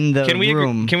 in the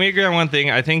room. Can we agree on one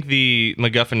thing? I think the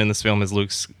MacGuffin in this film is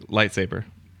Luke's lightsaber.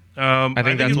 I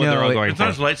think that's what they're all going for. It's not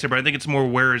his lightsaber. I think it's more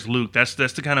where is Luke. That's the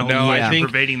kind of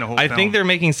pervading the whole film. I think they're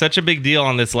making such a big deal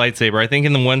on this lightsaber. I think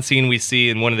in the one scene we see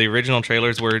in one of the original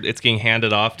trailers where it's getting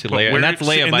handed off to Leia, and that's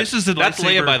Leia. That's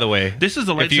Leia, by the way. This is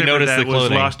the lightsaber that was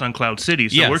lost on Cloud City.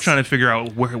 So we're trying to figure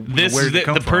out where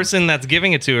the person that's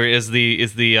giving it to her is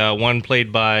the one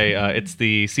played by it's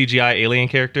the CGI alien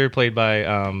character played by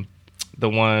the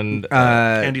one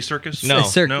Andy Serkis.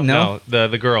 No,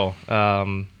 the girl.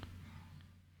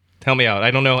 Help me out. I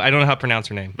don't know how to pronounce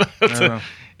her name.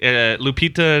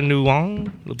 Lupita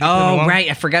Nyong'o.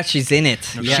 Right. I forgot she's in it.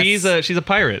 Okay. Yes. She's a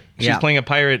pirate. She's playing a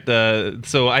pirate.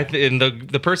 So and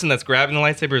the person that's grabbing the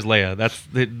lightsaber is Leia.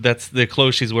 That's the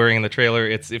clothes she's wearing in the trailer.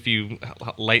 It's if you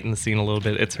lighten the scene a little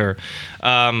bit, it's her.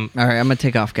 All right, I'm gonna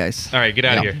take off, guys. All right, get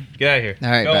out of here. Get out of here. All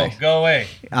right, bye. Go away.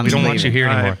 We don't want you here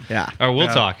anymore. Right. Yeah. Or we'll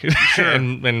talk. Sure.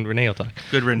 and Renee will talk.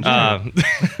 Good riddance.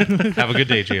 Have a good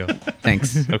day, Gio.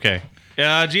 Thanks. Okay.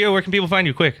 Gio, where can people find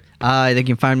you? Quick. They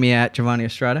can find me at Giovanni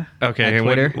Estrada. Okay. At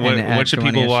Twitter. What should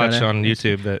people watch on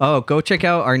YouTube? Go check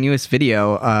out our newest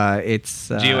video. It's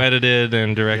Gio edited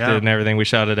and directed and everything. We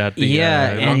shot it at the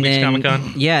Long Beach Comic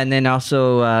Con. Yeah, and then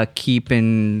also keep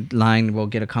in line. We'll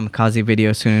get a Kamikaze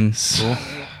video soon. Cool.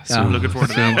 So looking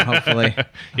forward to that. Hopefully.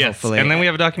 Yes. Hopefully. And then we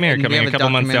have a documentary coming a couple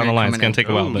months down the line. It's going to take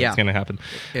a while, but it's going to happen.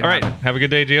 All right. Have a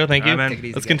good day, Gio. Thank you.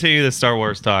 Let's continue the Star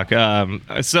Wars talk.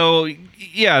 So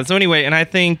anyway, and I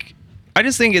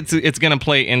just think it's going to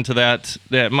play into that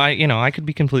I could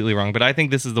be completely wrong, but I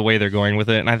think this is the way they're going with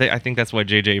it, and I think that's why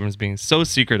J.J. Abrams being so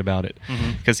secret about it,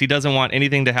 because he doesn't want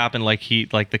anything to happen like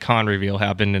the Khan reveal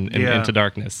happened in Into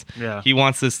Darkness. Yeah. He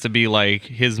wants this to be like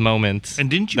his moment,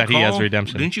 and he has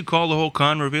redemption. Didn't you call the whole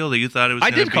Khan reveal that you thought it was? I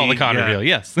did call the Khan reveal,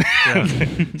 yes. Yeah.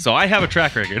 So I have a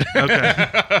track record.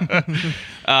 Okay.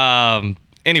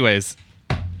 Anyways.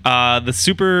 The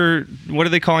super, what are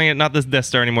they calling it? Not the Death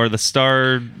Star anymore. The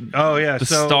Star. Oh yeah,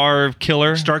 Star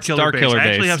Killer. Star Killer base. I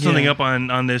actually have something up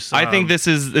on this. I think this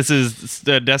is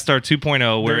the Death Star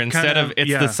 2.0, where instead of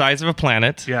it's the size of a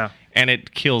planet. Yeah. And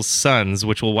it kills suns,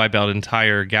 which will wipe out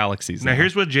entire galaxies. Now,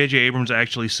 here's what J.J. Abrams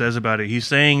actually says about it. He's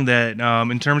saying that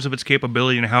in terms of its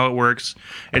capability and how it works,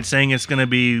 it's saying it's going to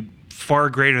be far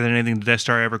greater than anything the Death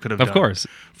Star ever could have done. Of course.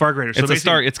 Far greater. So it's a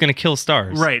star. It's going to kill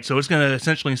stars. Right. So it's going to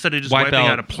essentially, instead of just wiping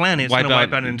out a planet, it's going to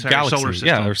wipe out an entire solar system.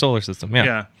 Yeah, our solar system.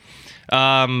 Yeah.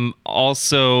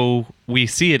 Also, we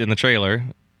see it in the trailer.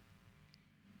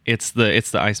 It's the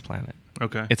ice planet.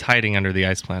 Okay. It's hiding under the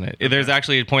ice planet. Okay. There's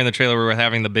actually a point in the trailer where we're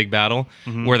having the big battle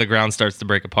where the ground starts to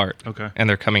break apart. Okay. And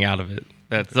they're coming out of it.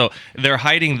 So they're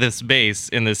hiding this base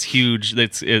in this huge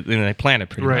in a planet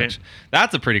pretty much.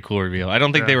 That's a pretty cool reveal. I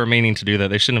don't think they were meaning to do that.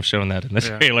 They shouldn't have shown that in the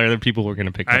trailer. The people were going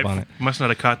to pick up on it. Must not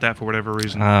have caught that for whatever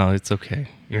reason. Oh, it's okay.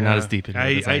 You're not as deep in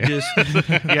it. I just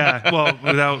well,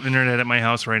 without internet at my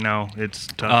house right now, it's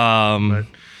tough.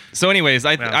 So anyways,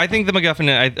 I think the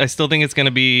MacGuffin, I still think it's going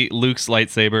to be Luke's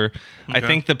lightsaber. Okay. I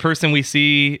think the person we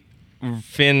see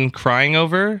Finn crying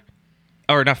over,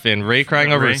 or not Finn, Rey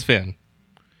crying over is Finn.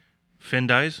 Finn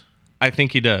dies? I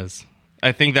think he does.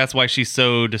 I think that's why she's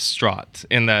so distraught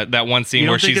in that one scene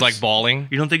where she's like bawling.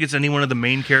 You don't think it's any one of the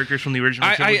main characters from the original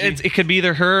trilogy? It could be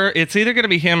either her. It's either going to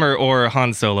be him or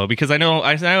Han Solo, because I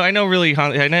know really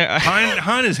Han.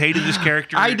 Han has hated this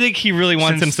character. I think he really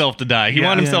wants himself to die. He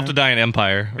wanted himself to die in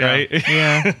Empire, right?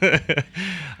 Yeah.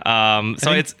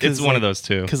 So it's one of those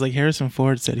two. Because like Harrison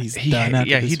Ford said, he's done.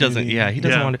 After he doesn't. movie. Yeah, he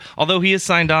doesn't want to. Although he is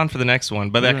signed on for the next one,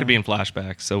 but that could be in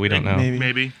flashbacks, so we don't know.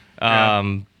 Maybe.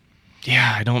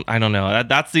 Yeah, I don't know.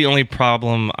 That's the only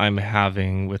problem I'm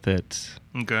having with it.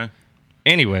 Okay.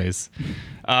 Anyways,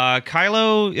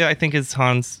 Kylo, I think, is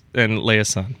Han's and Leia's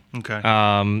son. Okay.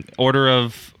 Order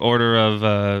of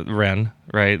Ren,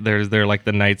 right? They're like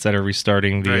the knights that are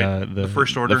restarting the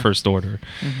First Order. The First Order.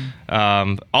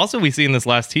 Mm-hmm. Also, we see in this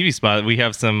last TV spot we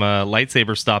have some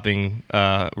lightsaber stopping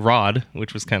rod,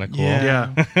 which was kind of cool.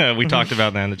 Yeah. We talked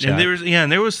about that in the chat.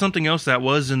 And there was something else that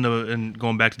was in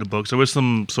going back to the books. There was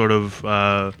some sort of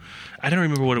I don't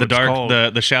remember what it was called.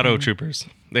 The Shadow Troopers.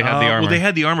 They had the armor. Well, they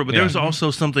had the armor, but there was also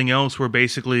something else where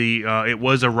basically it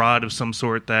was a rod of some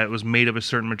sort that was made of a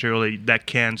certain material that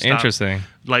can stop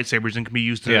lightsabers and can be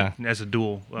used as a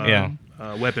dual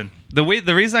weapon. The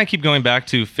reason I keep going back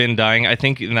to Finn dying, I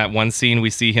think in that one scene we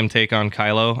see him take on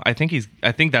Kylo. I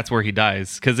think that's where he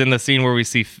dies, because in the scene where we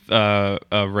see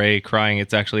Rey crying,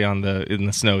 it's actually in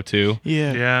the snow too.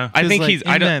 Yeah. I think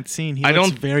in that scene he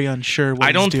looks very unsure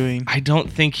what he's doing. I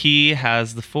don't think he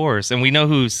has the Force, and we know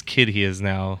whose kid he is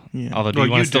now. Yeah. Although, do you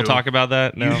want to still talk about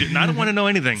that? No, I don't want to know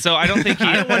anything. So I don't think he.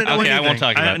 I won't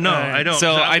talk about it. No, I don't.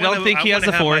 So I don't think he has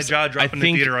the Force. I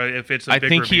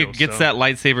think he gets that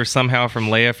lightsaber somehow from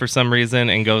Leia for some reason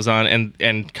and goes on,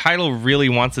 and Kylo really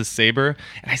wants his saber,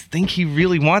 and I think he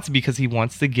really wants it because he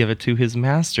wants to give it to his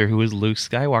master, who is Luke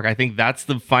Skywalker. I think that's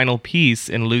the final piece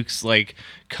in Luke's like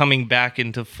coming back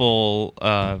into full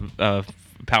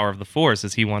power of the Force,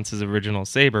 as he wants his original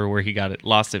saber, where he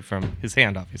lost it from his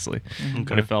hand, obviously,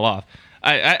 when it fell off.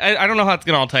 I don't know how it's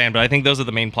going to all tie in, but I think those are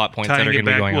the main plot points that are going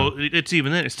to be going on. Well,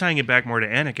 it's tying it back more to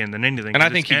Anakin than anything. And I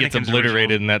think he gets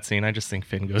obliterated in that scene. I just think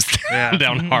Finn goes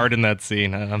down hard in that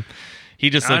scene. He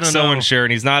just looks so unsure,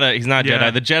 and he's not a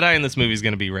Jedi. The Jedi in this movie is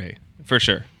going to be Rey, for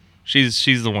sure.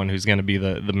 She's the one who's going to be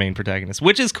the main protagonist,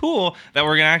 which is cool that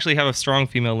we're going to actually have a strong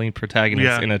female lead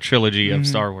protagonist in a trilogy of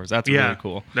Star Wars. That's really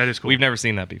cool. That is cool. We've never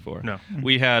seen that before. No,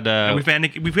 we had Leia,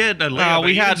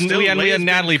 we had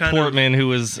Natalie Portman, who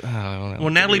was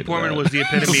Natalie Portman was the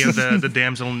epitome of the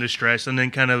damsel in distress, and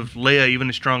then kind of Leia, even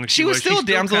as strong as she was still a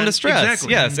damsel in distress.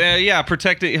 Exactly. Yes,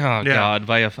 protected. Oh God,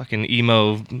 by a fucking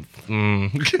emo Anakin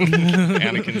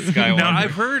Skywalker. Now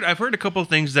I've heard a couple of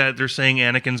things that they're saying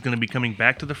Anakin's going to be coming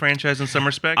back to the franchise in some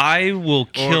respects. I will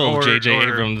kill J.J.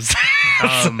 Abrams.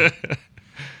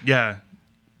 Yeah,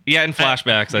 in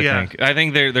flashbacks. I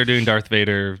think they're doing Darth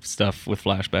Vader stuff with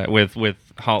flashback with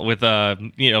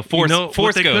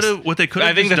Force Ghost. What they could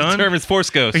have done. The term is Force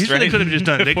Ghost. Right? They could have just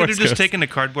done. They could have just taken the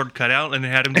cardboard cutout and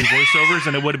had him do voiceovers,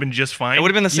 and it would have been just fine. It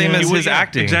would have been the same as his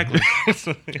acting.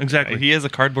 Exactly. He is a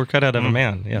cardboard cutout of a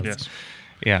man. Yes.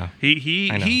 Yeah.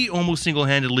 He almost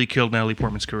single-handedly killed Natalie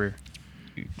Portman's career.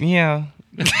 Yeah.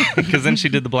 Because then she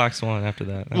did the Black Swan after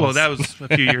that. That was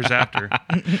a few years after.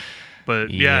 But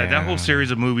that whole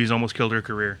series of movies almost killed her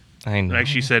career. I know. Like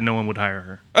she said, no one would hire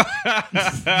her.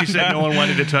 She said no one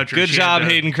wanted to touch her. Good job,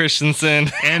 Hayden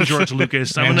Christensen and George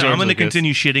Lucas. I'm going to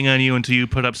continue shitting on you until you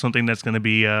put up something that's going to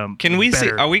be. Can we see?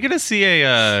 Are we going to see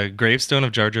a gravestone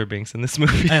of Jar Jar Binks in this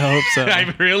movie? I hope so.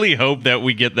 I really hope that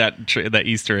we get that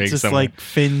Easter egg. Just somewhere. like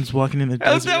Finn's walking in the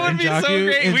desert. That would be so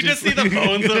great. We just see the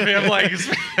bones of him like.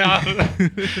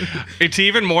 It's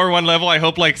even more one level. I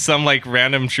hope like some like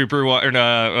random trooper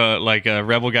like a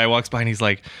rebel guy walks by and he's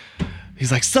like,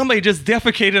 somebody just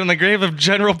defecated on the grave of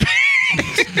General Binks.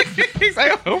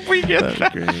 I hope we get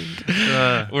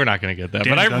that. We're not going to get that,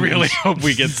 but I really hope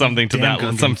we get something to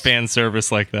that, some fan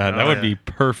service like that. That would be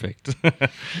perfect.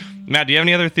 Matt, do you have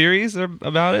any other theories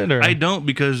about it? Or? I don't,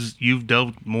 because you've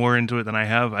delved more into it than I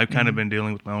have. I've kind of been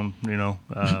dealing with my own,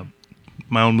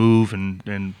 my own move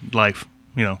and life,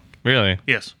 Really?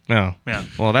 Yes. No. Yeah.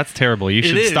 Well, that's terrible. You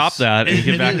should stop that and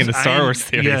get back into Star Wars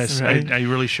theories. Yes, right? I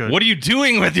really should. What are you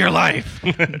doing with your life?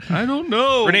 I don't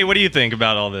know. Renee, what do you think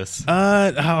about all this?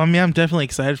 I'm definitely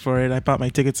excited for it. I bought my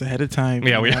tickets ahead of time.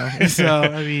 Yeah, we are. So,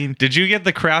 I mean... Did you get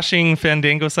the crashing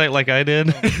Fandango site like I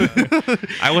did?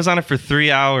 I was on it for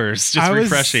 3 hours, just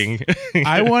refreshing.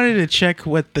 I wanted to check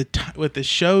what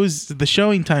the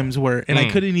showing times were, and I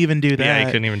couldn't even do that. Yeah, I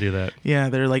couldn't even do that. Yeah,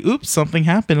 they're like, oops, something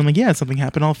happened. I'm like, yeah, something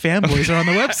happened. All fanboys are on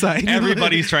the website.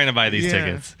 Everybody's trying to buy these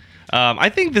tickets. I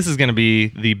think this is going to be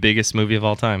the biggest movie of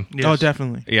all time. Yes. Oh,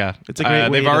 definitely. Yeah. It's a great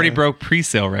way. They've already broke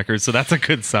pre-sale records, so that's a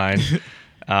good sign.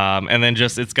 And then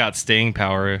it's got staying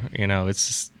power. It's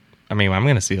just, I'm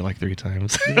going to see it like 3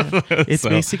 times. Yeah. It's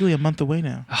basically a month away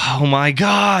now. Oh my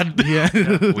God. Yeah.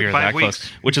 We are that close.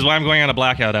 Which is why I'm going on a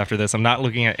blackout after this. I'm not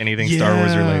looking at anything Star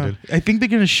Wars related. I think they're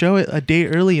going to show it a day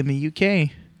early in the UK.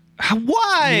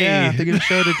 Why? Yeah, they're going to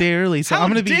show it a day early. So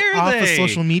I'm going to be off of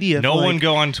social media. No one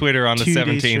go on Twitter on the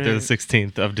 17th or the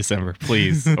 16th of December,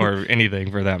 please, or anything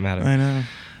for that matter. I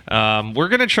know. We're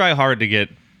going to try hard to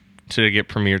get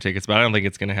premiere tickets, but I don't think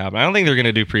it's going to happen. I don't think they're going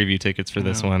to do preview tickets for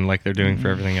this one like they're doing for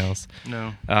everything else.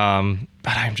 No.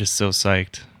 But I'm just so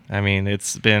psyched. I mean,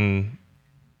 it's been.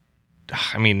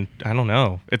 I mean, I don't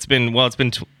know. It's been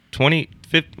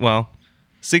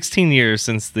 16 years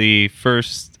since the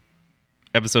first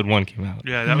episode 1 came out.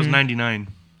 Yeah, that was 99.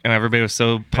 And everybody was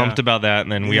so pumped about that,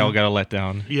 and then we all got let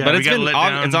down. Yeah, but it's been let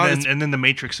down, and then the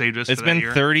Matrix saved us. It's been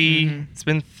 30. It's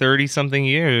been 30 something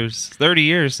years. 30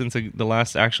 years since the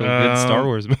last actual good Star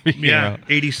Wars movie. Yeah,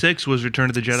 86 was Return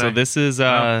of the Jedi. So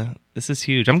this is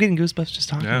huge. I'm getting goosebumps just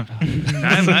talking about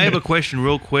it. I have a question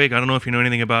real quick. I don't know if you know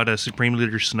anything about Supreme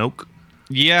Leader Snoke.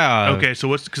 Yeah. Okay, so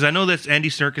because I know that Andy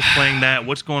Serkis playing that.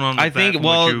 What's going on with I think,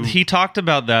 he talked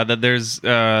about that there's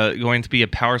going to be a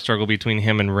power struggle between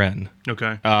him and Ren.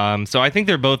 Okay. So I think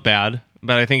they're both bad,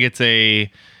 but I think it's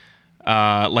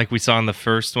like we saw in the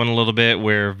first one a little bit,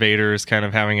 where Vader is kind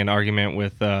of having an argument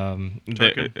with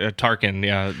Tarkin.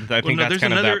 Yeah, I think that's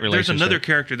kind of that relationship. There's another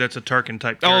character that's a Tarkin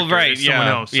type character. Oh, right, yeah. Someone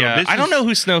else. So yeah. I don't know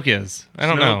who Snoke is. I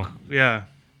don't know. Yeah.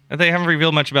 They haven't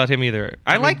revealed much about him either.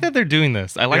 I like that they're doing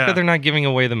this. I like that they're not giving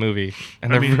away the movie,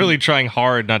 and they're really trying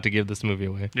hard not to give this movie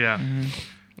away. Yeah.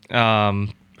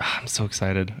 I'm so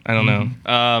excited. I don't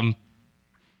know.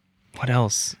 What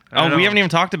else? We haven't even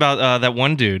talked about that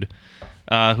one dude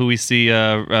who we see,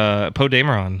 Poe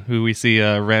Dameron, who we see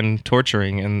Ren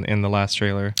torturing in the last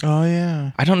trailer. Oh,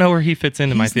 yeah. I don't know where he fits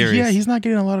into my theories. Yeah, he's not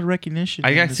getting a lot of recognition.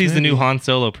 I guess he's the new Han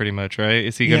Solo, pretty much, right?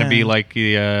 Is he going to be like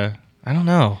the... I don't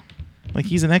know. Like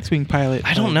he's an X-Wing pilot.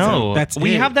 I don't know.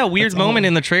 We have that weird moment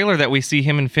in the trailer that we see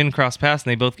him and Finn cross paths,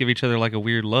 and they both give each other like a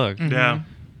weird look. Mm-hmm. Yeah.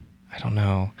 I don't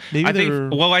know.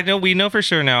 We know for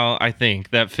sure now, I think,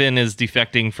 that Finn is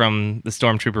defecting from the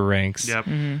Stormtrooper ranks. Yep.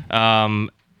 And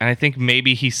I think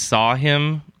maybe he saw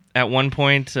him at one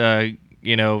point,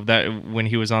 that when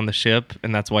he was on the ship,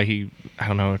 and that's why he, I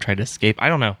don't know, tried to escape. I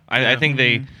don't know. I think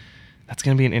that's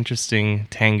going to be an interesting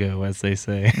tango, as they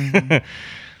say. Mm-hmm.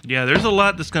 Yeah, there's a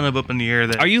lot that's kind of up in the air.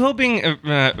 Are you hoping,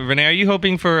 Renee? Are you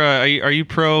hoping for? Are you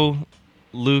pro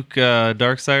Luke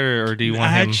Darkseid, or do you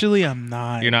want him? Actually, I'm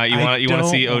not. You're not. You want to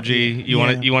see OG. You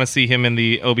want to see him in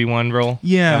the Obi-Wan role.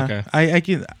 Yeah.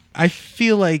 Okay. I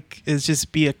feel like it's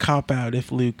just be a cop out if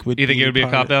Luke would. You think it would be a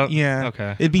cop out? Yeah.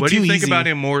 Okay. It'd be what too do you think easy. about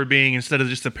him more being, instead of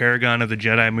just a paragon of the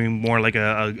Jedi, I mean more like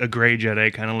a gray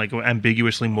Jedi, kind of like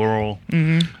ambiguously moral?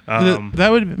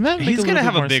 Mm-hmm. He's gonna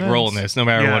have a big role in this, no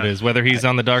matter what it is, whether he's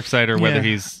on the dark side or whether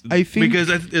he's. I think because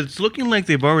it's looking like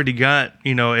they've already got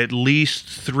at least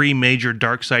 3 major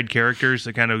dark side characters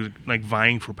that kind of like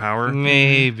vying for power.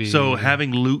 Maybe. So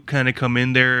having Luke kind of come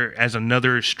in there as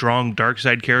another strong dark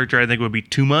side character, I think would be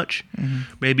too much. Mm-hmm.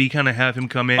 Maybe kind of have him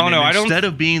come in. Oh, no, instead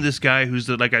of being this guy who's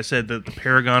like I said, the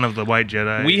paragon of the White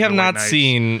Jedi. We have not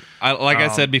seen. I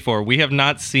said before, we have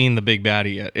not seen the big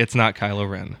baddie yet. It's not Kylo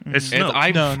Ren. It's Snoke.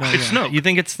 It's Snoke. You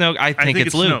think it's Snoke? I think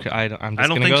it's Luke. I'm just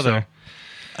going to go there.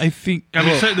 I think.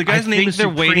 The guy's name is they're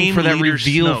waiting for that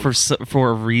reveal Snoke. for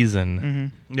a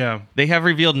reason. Mm-hmm. Yeah, they have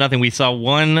revealed nothing. We saw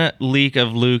one leak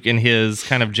of Luke in his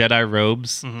kind of Jedi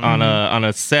robes on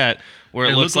a set where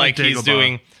it looks like he's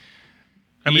doing.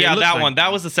 That one.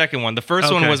 That was the second one. The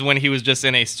first one was when he was just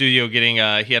in a studio getting.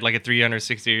 He had like a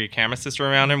 360-degree camera system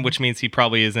around him, which means he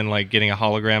probably is in like getting a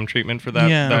hologram treatment for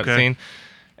that scene.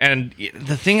 And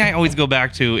the thing I always go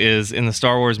back to is in the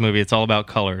Star Wars movie, it's all about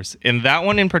colors. In that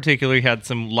one in particular, he had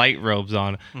some light robes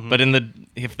on. Mm-hmm. But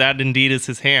if that indeed is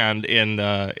his hand in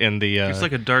the it's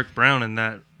like a dark brown in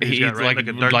that. He's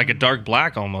like a dark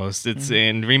black almost. It's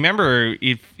and remember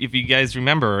if you guys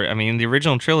remember, I mean, in the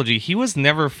original trilogy, he was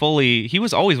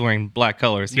always wearing black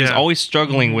colors. He was always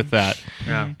struggling with that.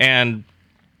 Yeah. And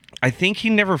I think he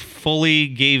never fully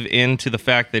gave in to the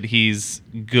fact that he's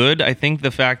good. I think the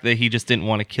fact that he just didn't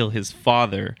want to kill his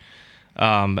father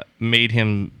made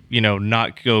him,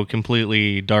 not go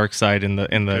completely dark side in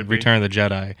the Return of the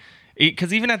Jedi.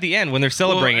 Because even at the end, when they're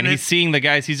celebrating and he's seeing the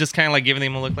guys, he's just kind of like giving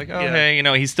them a look like, hey,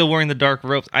 he's still wearing the dark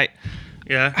robes. It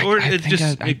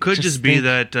could just be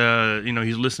that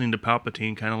he's listening to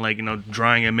Palpatine, kind of like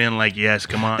drawing him in, like yes,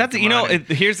 come on. That's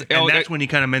that's when he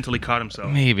kind of mentally caught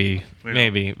himself. Maybe,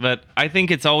 but I think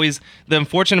it's always the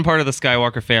unfortunate part of the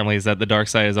Skywalker family is that the dark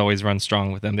side has always run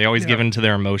strong with them. They always give in to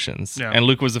their emotions, and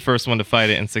Luke was the first one to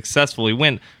fight it and successfully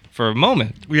win. For a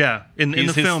moment, in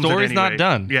the film, his story's not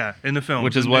done. In the film,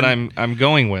 which is what I'm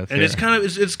going with. And it's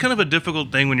kind of a difficult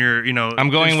thing when you're I'm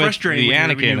going with frustrating the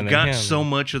Anakin. You've got so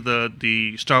much of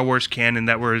the Star Wars canon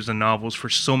that was in novels for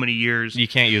so many years. You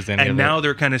can't use any. And now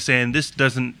they're kind of saying this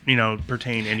doesn't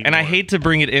pertain anymore. And I hate to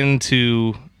bring it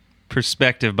into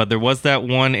perspective, but there was that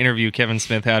one interview Kevin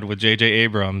Smith had with J.J.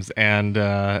 Abrams and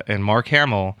Mark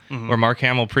Hamill, where Mark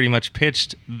Hamill pretty much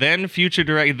pitched then future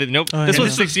director. This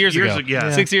was 6 years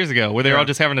ago. 6 years ago, where they were all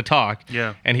just having a talk.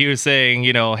 Yeah. And he was saying,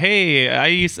 hey,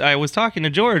 I was talking to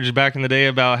George back in the day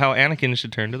about how Anakin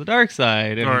should turn to the dark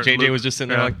side, and J.J. was just sitting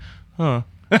there like, huh.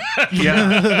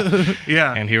 Yeah.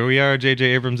 Yeah. And here we are. J.J.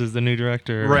 Abrams is the new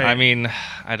director. Right. I mean,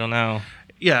 I don't know.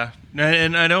 Yeah.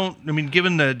 And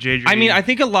given that J.J. I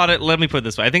think let me put it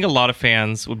this way. I think a lot of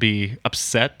fans would be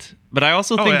upset, but I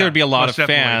also think there'd be a lot of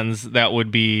fans that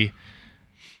would be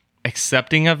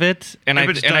accepting of it. And I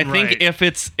think if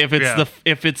it's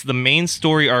the main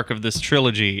story arc of this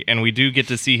trilogy and we do get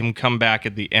to see him come back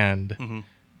at the end,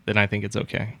 then I think it's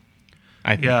okay.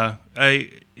 I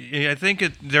think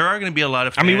there are going to be a lot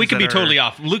of fans. I mean, we could be totally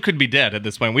off. Luke could be dead at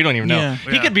this point. We don't even know. Yeah.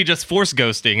 He could be just force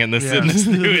ghosting in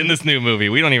this new movie.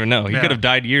 We don't even know. He could have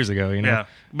died years ago. Yeah.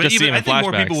 But just I think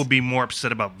more people would be more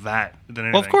upset about that than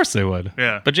anything. Well, of course they would.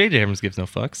 Yeah. But J.J. Abrams gives no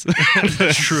fucks.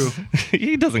 That's true.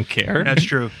 He doesn't care. That's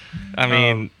true. I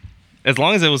mean, as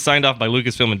long as it was signed off by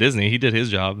Lucasfilm and Disney, he did his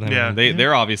job. I mean,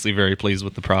 they're obviously very pleased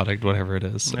with the product, whatever it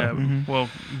is. So. Yeah. Well,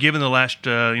 given the last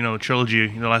trilogy,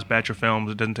 the last batch of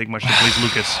films, it doesn't take much to please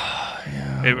Lucas.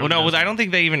 I don't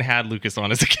think they even had Lucas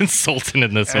on as a consultant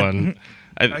in this one.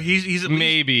 He's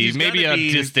maybe a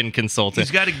distant consultant.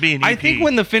 He's got to be an EP. I think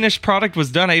when the finished product was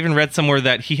done, I even read somewhere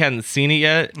that he hadn't seen it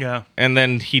yet. Yeah. And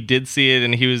then he did see it,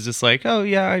 and he was just like, "Oh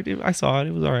yeah, I saw it.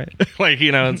 It was all right." It's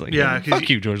like, fuck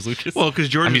you, George Lucas. Well, because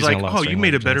George was like, "Oh, you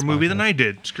made a better movie than I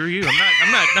did. Screw you.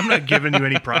 I'm not giving you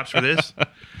any props for this."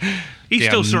 He's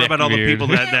still sore about all the people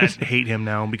that hate him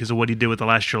now because of what he did with the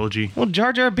last trilogy. Well,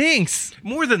 Jar Jar Binks.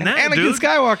 More than that, Anakin dude.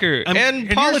 Skywalker. And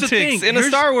politics in a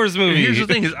Star Wars movie. Here's the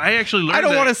thing is I actually learned I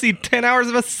don't want to see 10 hours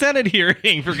of a Senate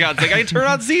hearing, for God's sake. I turn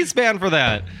on C-SPAN for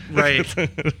that. Right.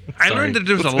 I learned that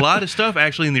there was a lot of stuff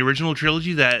actually in the original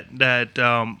trilogy that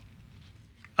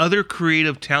other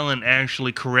creative talent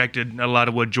actually corrected a lot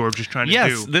of what George was trying to do.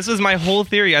 Yes, this was my whole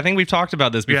theory. I think we've talked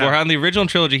about this before. How in the original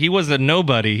trilogy, he was a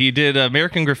nobody. He did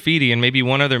American Graffiti and maybe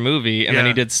one other movie, and then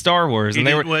he did Star Wars.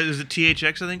 Was it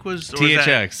THX, I think was?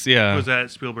 THX, yeah. Or was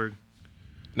that Spielberg?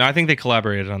 No, I think they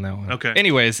collaborated on that one. Okay.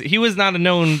 Anyways, he was not a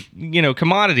known,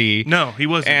 commodity. No, he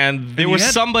wasn't. And there was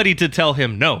somebody to tell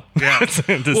him no. Yeah.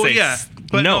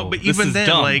 But even then,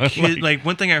 dumb. like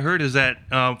one thing I heard is that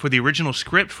for the original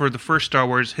script for the first Star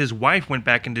Wars, his wife went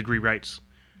back and did rewrites.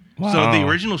 Wow. So the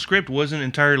original script wasn't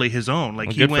entirely his own.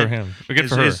 Like good for him. Good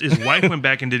for her. His wife went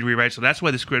back and did rewrites, so that's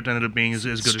why the script ended up being as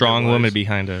good. Strong as it was. woman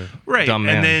behind a dumb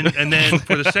man. And then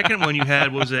for the second one, you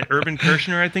had was it Irvin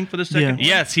Kershner? I think for the second one.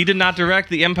 Yes, he did not direct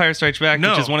The Empire Strikes Back,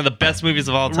 which is one of the best movies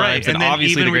of all time. Right, and then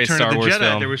obviously even the great Return Star of the Wars Jedi,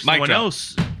 film. there was someone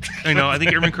else. I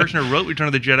think Irvin Kershner wrote Return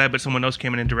of the Jedi, but someone else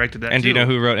came in and directed that. And do you know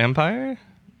who wrote Empire?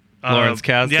 Lawrence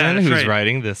Kasdan, who's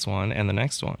writing this one and the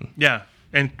next one. Yeah,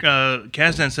 and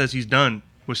Kasdan says he's done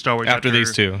with Star Wars after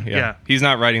these two. Yeah, he's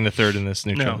not writing the third in this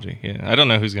new trilogy. Yeah, I don't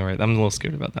know who's gonna write. I'm a little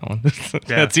scared about that one.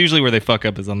 That's usually where they fuck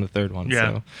up is on the third one.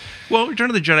 Yeah. So. Well, Return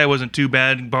of the Jedi wasn't too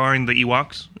bad, barring the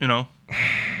Ewoks.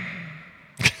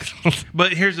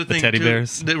 But here's the thing, teddy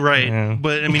bears, right? Yeah.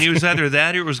 But I mean, it was either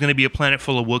that or it was going to be a planet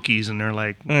full of Wookiees, and they're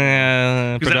like,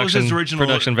 that was his original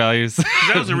production values.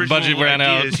 That was the original budget ran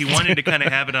out. He wanted to kind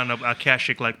of have it on a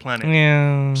Kashyyyk-like planet.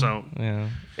 Yeah. So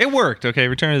it worked. Okay,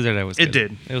 Return of the Jedi was. It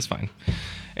did. It was fine.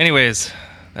 Anyways.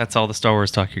 That's all the Star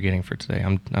Wars talk you're getting for today.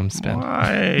 I'm spent.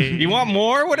 Why? You want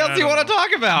more? What else do you want to talk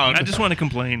about? I just want to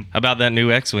complain about that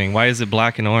new X-wing. Why is it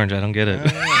black and orange? I don't get it.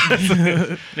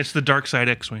 It's the dark side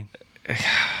X-wing.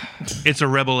 It's a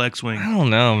rebel X-wing. I don't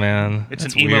know, man. It's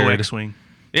an emo weird. X-wing.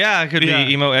 Yeah, it could be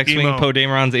emo X-wing. Poe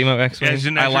Dameron's emo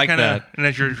X-wing. I like that. And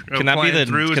as you're flying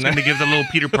through, it's going to give the little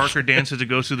Peter Parker dance as it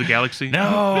goes through the galaxy.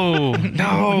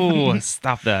 No,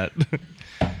 stop that.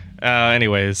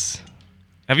 Anyways.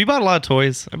 Have you bought a lot of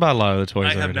toys? I bought a lot of the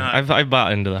toys already. I have not. I've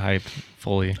bought into the hype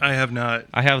fully. I have not.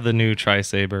 I have the new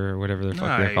Tri-Saber or whatever the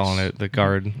fuck they're calling it. The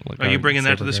guard. Are you bringing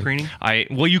that to the screening?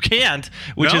 Well, you can't,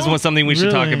 which is something we should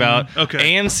talk about.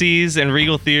 Okay. AMC's and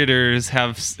Regal Theaters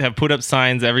have put up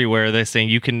signs everywhere. They're saying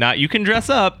you can dress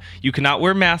up, you cannot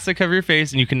wear masks that cover your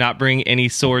face, and you cannot bring any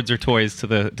swords or toys to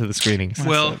the screenings.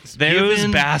 Well, those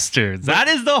bastards. That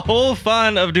is the whole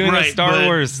fun of doing a Star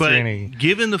Wars screening.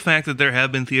 Given the fact that there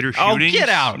have been theater shootings, get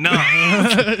out! No,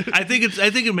 I think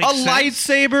it makes sense. A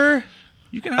lightsaber.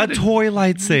 You can hide a toy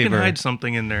lightsaber. You can hide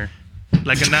something in there,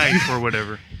 like a knife or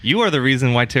whatever. You are the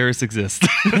reason why terrorists exist.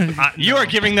 You are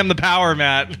giving them the power,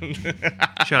 Matt.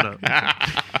 Shut up.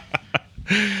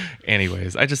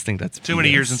 Anyways, I just think that's too many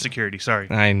years in security. Sorry.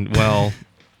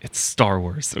 It's Star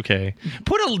Wars, okay?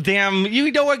 Put a damn...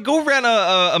 You know what? Go rent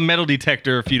a metal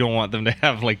detector if you don't want them to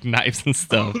have, like, knives and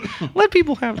stuff. Let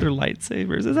people have their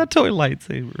lightsabers. It's a toy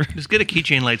lightsaber. Just get a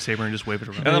keychain lightsaber and just wave it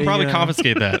around. And they'll probably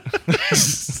confiscate that.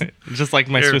 Just like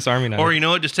my Swiss Army knife. Or, you know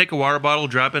what? Just take a water bottle,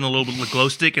 drop in a little bit of glow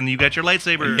stick, and you got your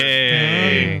lightsaber.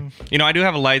 Yay. You know, I do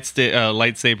have a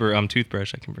lightsaber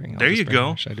toothbrush I can bring. There you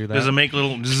go. Should I do that? Does it make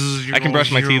little... I can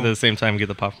brush my teeth at the same time and get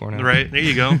the popcorn out. Right. There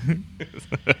you go.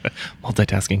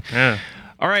 Multitasking. Yeah.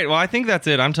 All right. Well, I think that's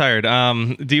it. I'm tired.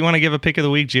 Do you want to give a pick of the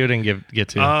week? Gio didn't get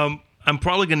to. I'm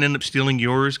probably going to end up stealing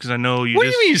yours because I know you. What do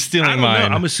you mean you're stealing mine?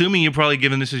 Know. I'm assuming you're probably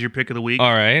giving this as your pick of the week.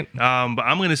 All right. But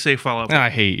I'm going to say Fallout 4. I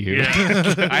hate you.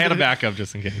 Yeah. I had a backup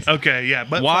just in case. Okay, yeah.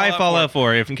 But why Fallout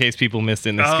 4 if in case people missed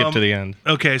it and they skipped to the end?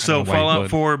 Okay, so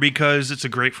Fallout 4 because it's a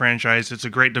great franchise. It's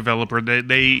a great developer.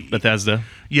 They Bethesda.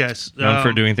 Yes. Known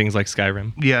for doing things like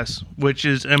Skyrim. Yes, which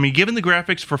is, I mean, given the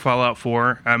graphics for Fallout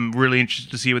 4, I'm really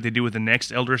interested to see what they do with the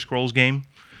next Elder Scrolls game.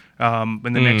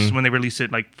 When they release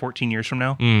it like 14 years from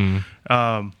now.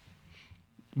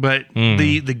 But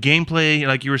the gameplay,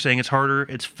 like you were saying, it's harder,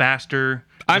 it's faster.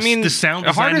 I mean, the sound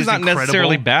design harder is not incredible.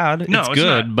 necessarily bad. No, it's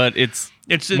good, not. But it's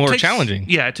more takes, challenging.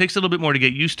 Yeah, it takes a little bit more to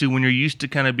get used to when you're used to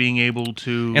kind of being able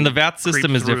to. And the VAT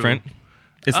system is different.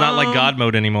 It's not like God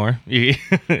mode anymore. You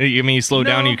slow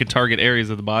down and you can target areas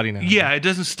of the body now. Yeah, it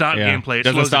doesn't stop gameplay. It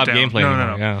doesn't stop slows it down. gameplay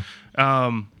No.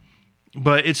 Yeah.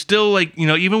 But it's still like, you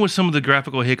know, even with some of the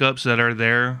graphical hiccups that are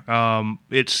there,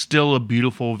 it's still a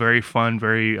beautiful, very fun,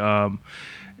 very. I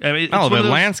mean, the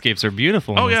landscapes are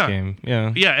beautiful in this game.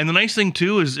 Yeah. Yeah, and the nice thing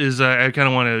too is I kind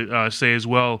of want to say as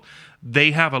well,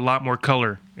 they have a lot lot more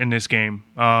color in this game.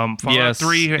 Fallout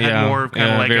 3 had more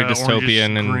kind of like very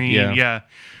dystopian and green. Yeah.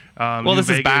 This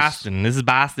is Boston. This is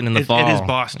Boston in the fall. It is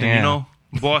Boston, you know?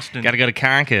 Boston. Got to go to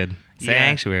Concord.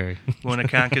 Sanctuary. Going to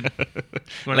Concord.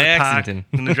 Going Lexington.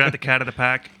 Going to drive the cat of the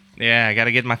pack. Yeah, I got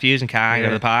to get my fusion car, go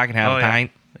to the park and have a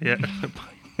pint. Yeah.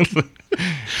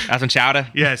 Have some chowder.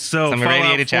 Yes, so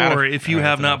Fallout 4, chowder. If you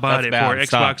have not bought it for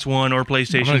Xbox One or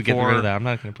PlayStation 4, get rid of that. I'm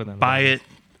not going to put that. Buy it.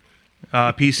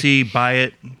 PC, buy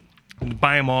it.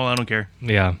 Buy them all. I don't care.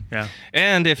 Yeah.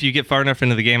 And if you get far enough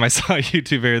into the game, I saw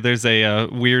YouTuber. There's a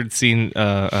weird scene,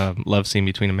 love scene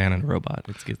between a man and a robot.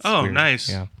 It gets weird. Nice.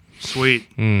 Yeah. Sweet.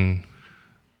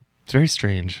 It's very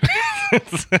strange. Break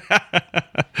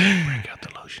out the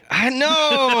lotion. I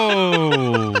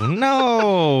know.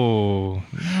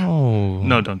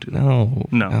 No, don't do that.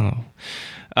 No.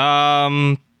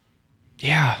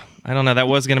 Yeah. I don't know. That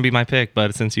was going to be my pick,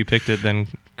 but since you picked it, then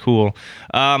cool.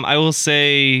 I will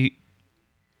say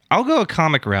I'll go a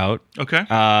comic route. Okay.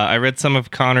 I read some of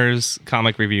Connor's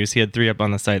comic reviews. He had 3 up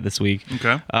on the site this week.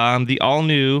 Okay. The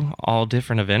all-new,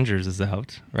 all-different Avengers is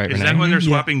out, right? Is that when they're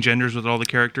swapping genders with all the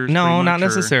characters? No, not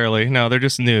necessarily. No, they're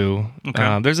just new.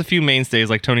 Okay. There's a few mainstays,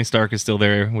 like Tony Stark is still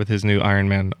there with his new Iron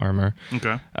Man armor.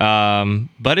 Okay.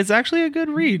 But it's actually a good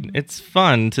read. It's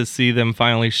fun to see them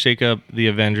finally shake up the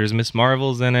Avengers. Miss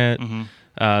Marvel's in it. Mm-hmm.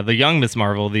 The young Miss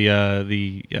Marvel, the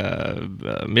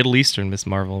Middle Eastern Miss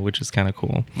Marvel, which is kind of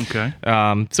cool. Okay.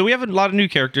 So we have a lot of new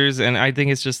characters, and I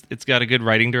think it's got a good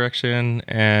writing direction,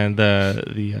 and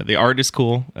the art is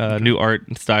cool. New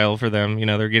art style for them. You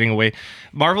know, they're getting away.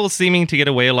 Marvel is seeming to get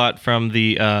away a lot from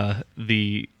the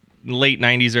late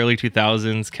 '90s, early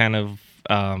 2000s kind of.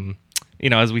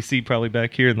 As we see probably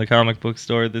back here in the comic book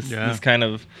store, this kind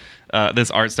of.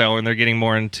 This art style, and they're getting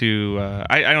more into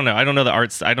I don't know the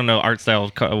arts. I don't know art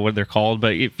style what they're called,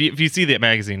 but if you see the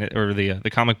magazine or the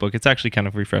comic book, it's actually kind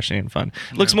of refreshing and fun.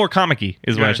 It looks more comic-y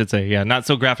is what I should say. Yeah, not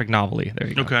so graphic novel-y. There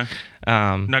you go. Okay.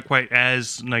 Not quite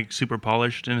as like super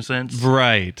polished in a sense.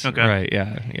 Right. Okay. Right.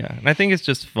 Yeah. And I think it's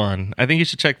just fun. I think you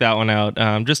should check that one out.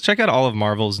 Just check out all of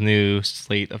Marvel's new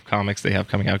slate of comics they have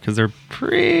coming out because they're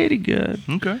pretty good.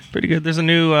 Okay. Pretty good. There's a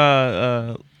new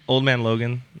Old Man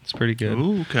Logan. It's pretty good.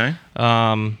 Ooh, okay.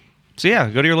 So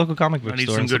yeah, go to your local comic book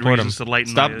store and support them.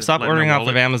 Stop ordering off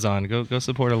of Amazon. Go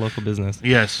support a local business.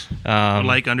 Yes.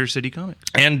 Like Undercity Comics.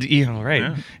 And right.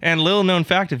 Yeah. And little known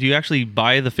fact, if you actually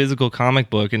buy the physical comic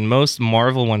book, and most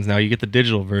Marvel ones now, you get the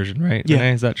digital version, right? Yeah.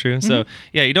 Renee, is that true? Mm-hmm. So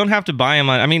yeah, you don't have to buy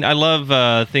them. I mean, I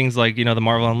love things like the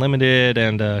Marvel Unlimited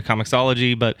and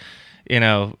Comixology, but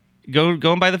Go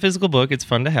and buy the physical book. It's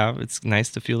fun to have. It's nice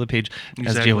to feel the page.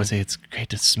 As Joe would say, it's great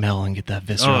to smell and get that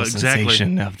visceral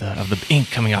sensation of the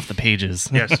ink coming off the pages.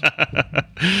 Yes.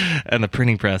 And the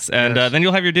printing press. And then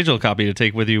you'll have your digital copy to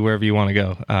take with you wherever you want to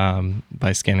go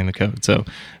by scanning the code. So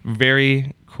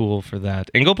very cool for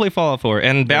that. And go play Fallout 4.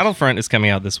 And Battlefront is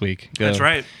coming out this week. That's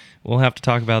right. we'll have to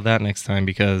talk about that next time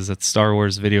because it's Star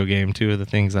Wars video game, two of the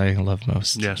things I love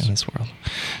most in this world.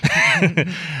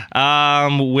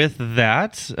 With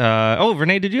that,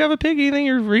 Renee, did you have a pick? Anything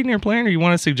you're reading or playing, or you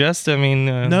want to suggest? I mean,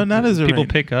 no, not as people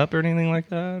pick up or anything like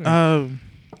that.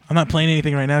 I'm not playing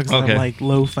anything right now because I'm like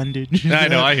low funded. I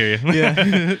know, I hear you.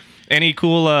 Yeah. Any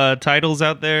cool titles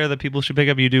out there that people should pick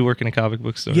up? You do work in a comic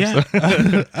book store. Yeah.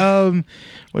 So.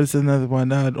 What's another one?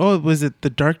 Was it The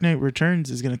Dark Knight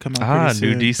Returns is going to come out pretty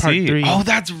soon. New DC. Part 3. Oh,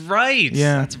 that's right.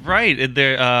 Yeah. That's right.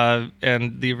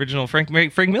 And the original Frank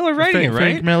Miller writing it, right?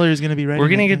 Frank Miller is going to be writing it. We're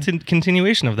going to get to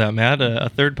continuation of that, Matt, a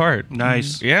third part.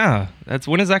 Nice. Yeah.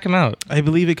 When does that come out? I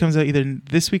believe it comes out either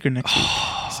this week or next week.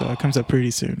 So it comes out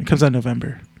pretty soon. It comes out in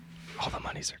November. All the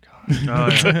monies are gone. Oh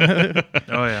yeah.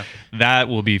 Oh yeah. That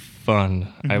will be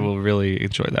fun. I will really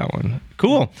enjoy that one.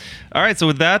 Cool. All right. So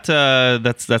with that,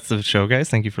 that's the show, guys.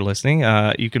 Thank you for listening.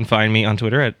 You can find me on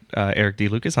Twitter at Eric D.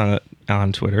 Lucas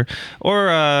on Twitter,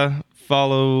 or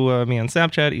follow me on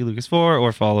Snapchat, eLucas4,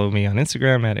 or follow me on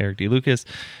Instagram at Eric D. Lucas.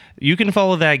 You can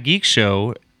follow That Geek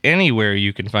Show anywhere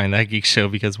you can find That Geek Show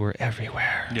because we're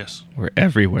everywhere. Yes. We're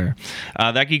everywhere.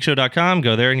 ThatGeekShow.com.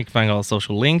 Go there and you can find all the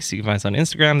social links. You can find us on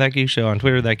Instagram, That Geek Show, on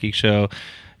Twitter, That Geek Show,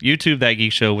 YouTube, That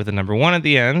Geek Show with the number 1 at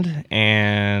the end,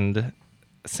 and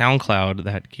SoundCloud,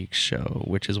 That Geek Show,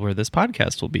 which is where this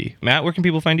podcast will be. Matt, where can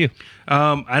people find you?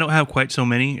 I don't have quite so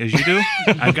many as you do.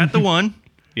 I've got the one.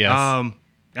 Yes.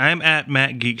 I'm at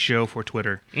Matt Geek Show for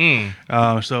Twitter.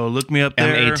 So look me up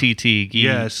there. MATT.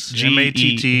 Yes.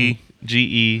 MATT.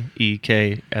 GEEKSHOW.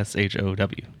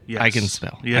 Yes. I can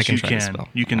spell. Yes, I can you try can. to spell.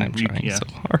 You can. I'm trying so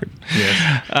hard.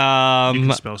 Yes. You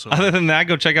can spell so hard. Other than that,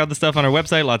 go check out the stuff on our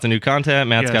website. Lots of new content.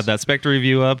 Matt's got that Spectre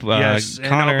review up. Yes.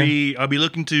 Connor. And I'll be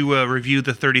looking to review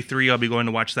the 33. I'll be going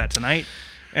to watch that tonight.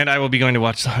 And I will be going to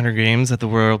watch the Hunger Games at the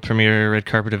world premiere red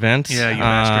carpet event. Yeah, you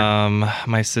bastard.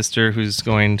 My sister, who's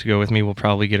going to go with me, will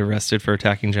probably get arrested for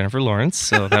attacking Jennifer Lawrence.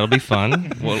 So that'll be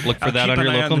fun. We'll look for that on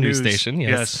your local news station.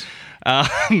 Yes.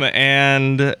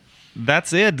 And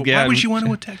that's it. But why would you want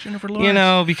to attack Jennifer Lawrence? You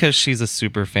know, because she's a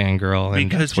super fangirl,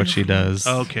 and that's what she does.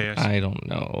 Oh, okay. I don't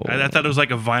know. I thought it was like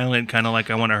a violent kind of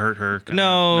like I want to hurt her.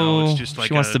 No, it's just like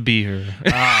she wants to be her.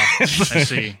 I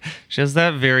see. She has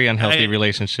that very unhealthy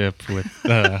relationship with...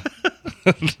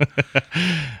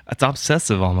 it's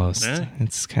obsessive almost. Yeah.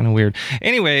 It's kind of weird.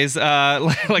 Anyways, like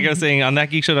I was saying, on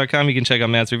thatgeekshow.com, you can check out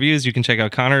Matt's reviews. You can check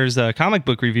out Connor's comic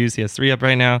book reviews. He has 3 up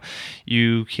right now.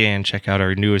 You can check out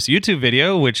our newest YouTube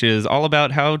video, which is all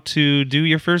about how to do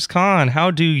your first con. How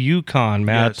do you con,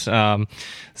 Matt? Yes.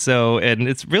 And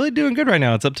it's really doing good right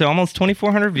now. It's up to almost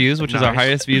 2,400 views, which is our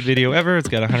highest viewed video ever. It's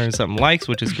got 100-something likes,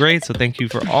 which is great. So thank you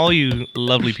for all you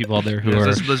lovely people out there who are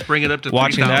let's bring it up to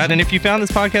watching 3,000. that. And if you found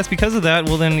this podcast because of that,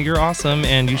 well, then you're awesome.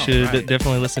 And you should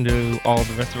definitely listen to all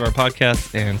the rest of our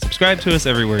podcasts and subscribe to us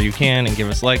everywhere you can and give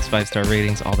us likes, 5-star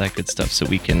ratings, all that good stuff so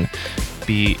we can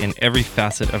be in every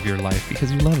facet of your life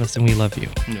because you love us and we love you.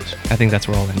 Yes. I think that's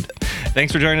where I'll end.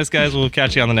 Thanks for joining us, guys. We'll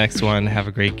catch you on the next one. Have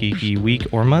a great geeky week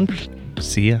or month.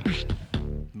 See ya.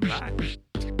 Bye.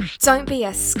 Don't be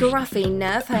a scruffy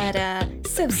nerf herder.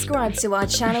 Subscribe to our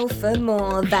channel for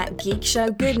more That Geek Show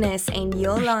goodness in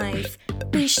your life.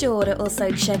 Be sure to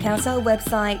also check out our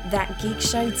website,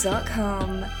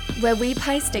 thatgeekshow.com, where we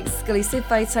post exclusive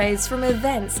photos from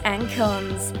events and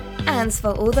cons. And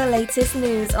for all the latest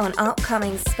news on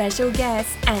upcoming special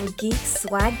guests and geek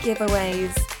swag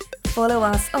giveaways, follow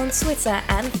us on Twitter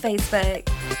and Facebook.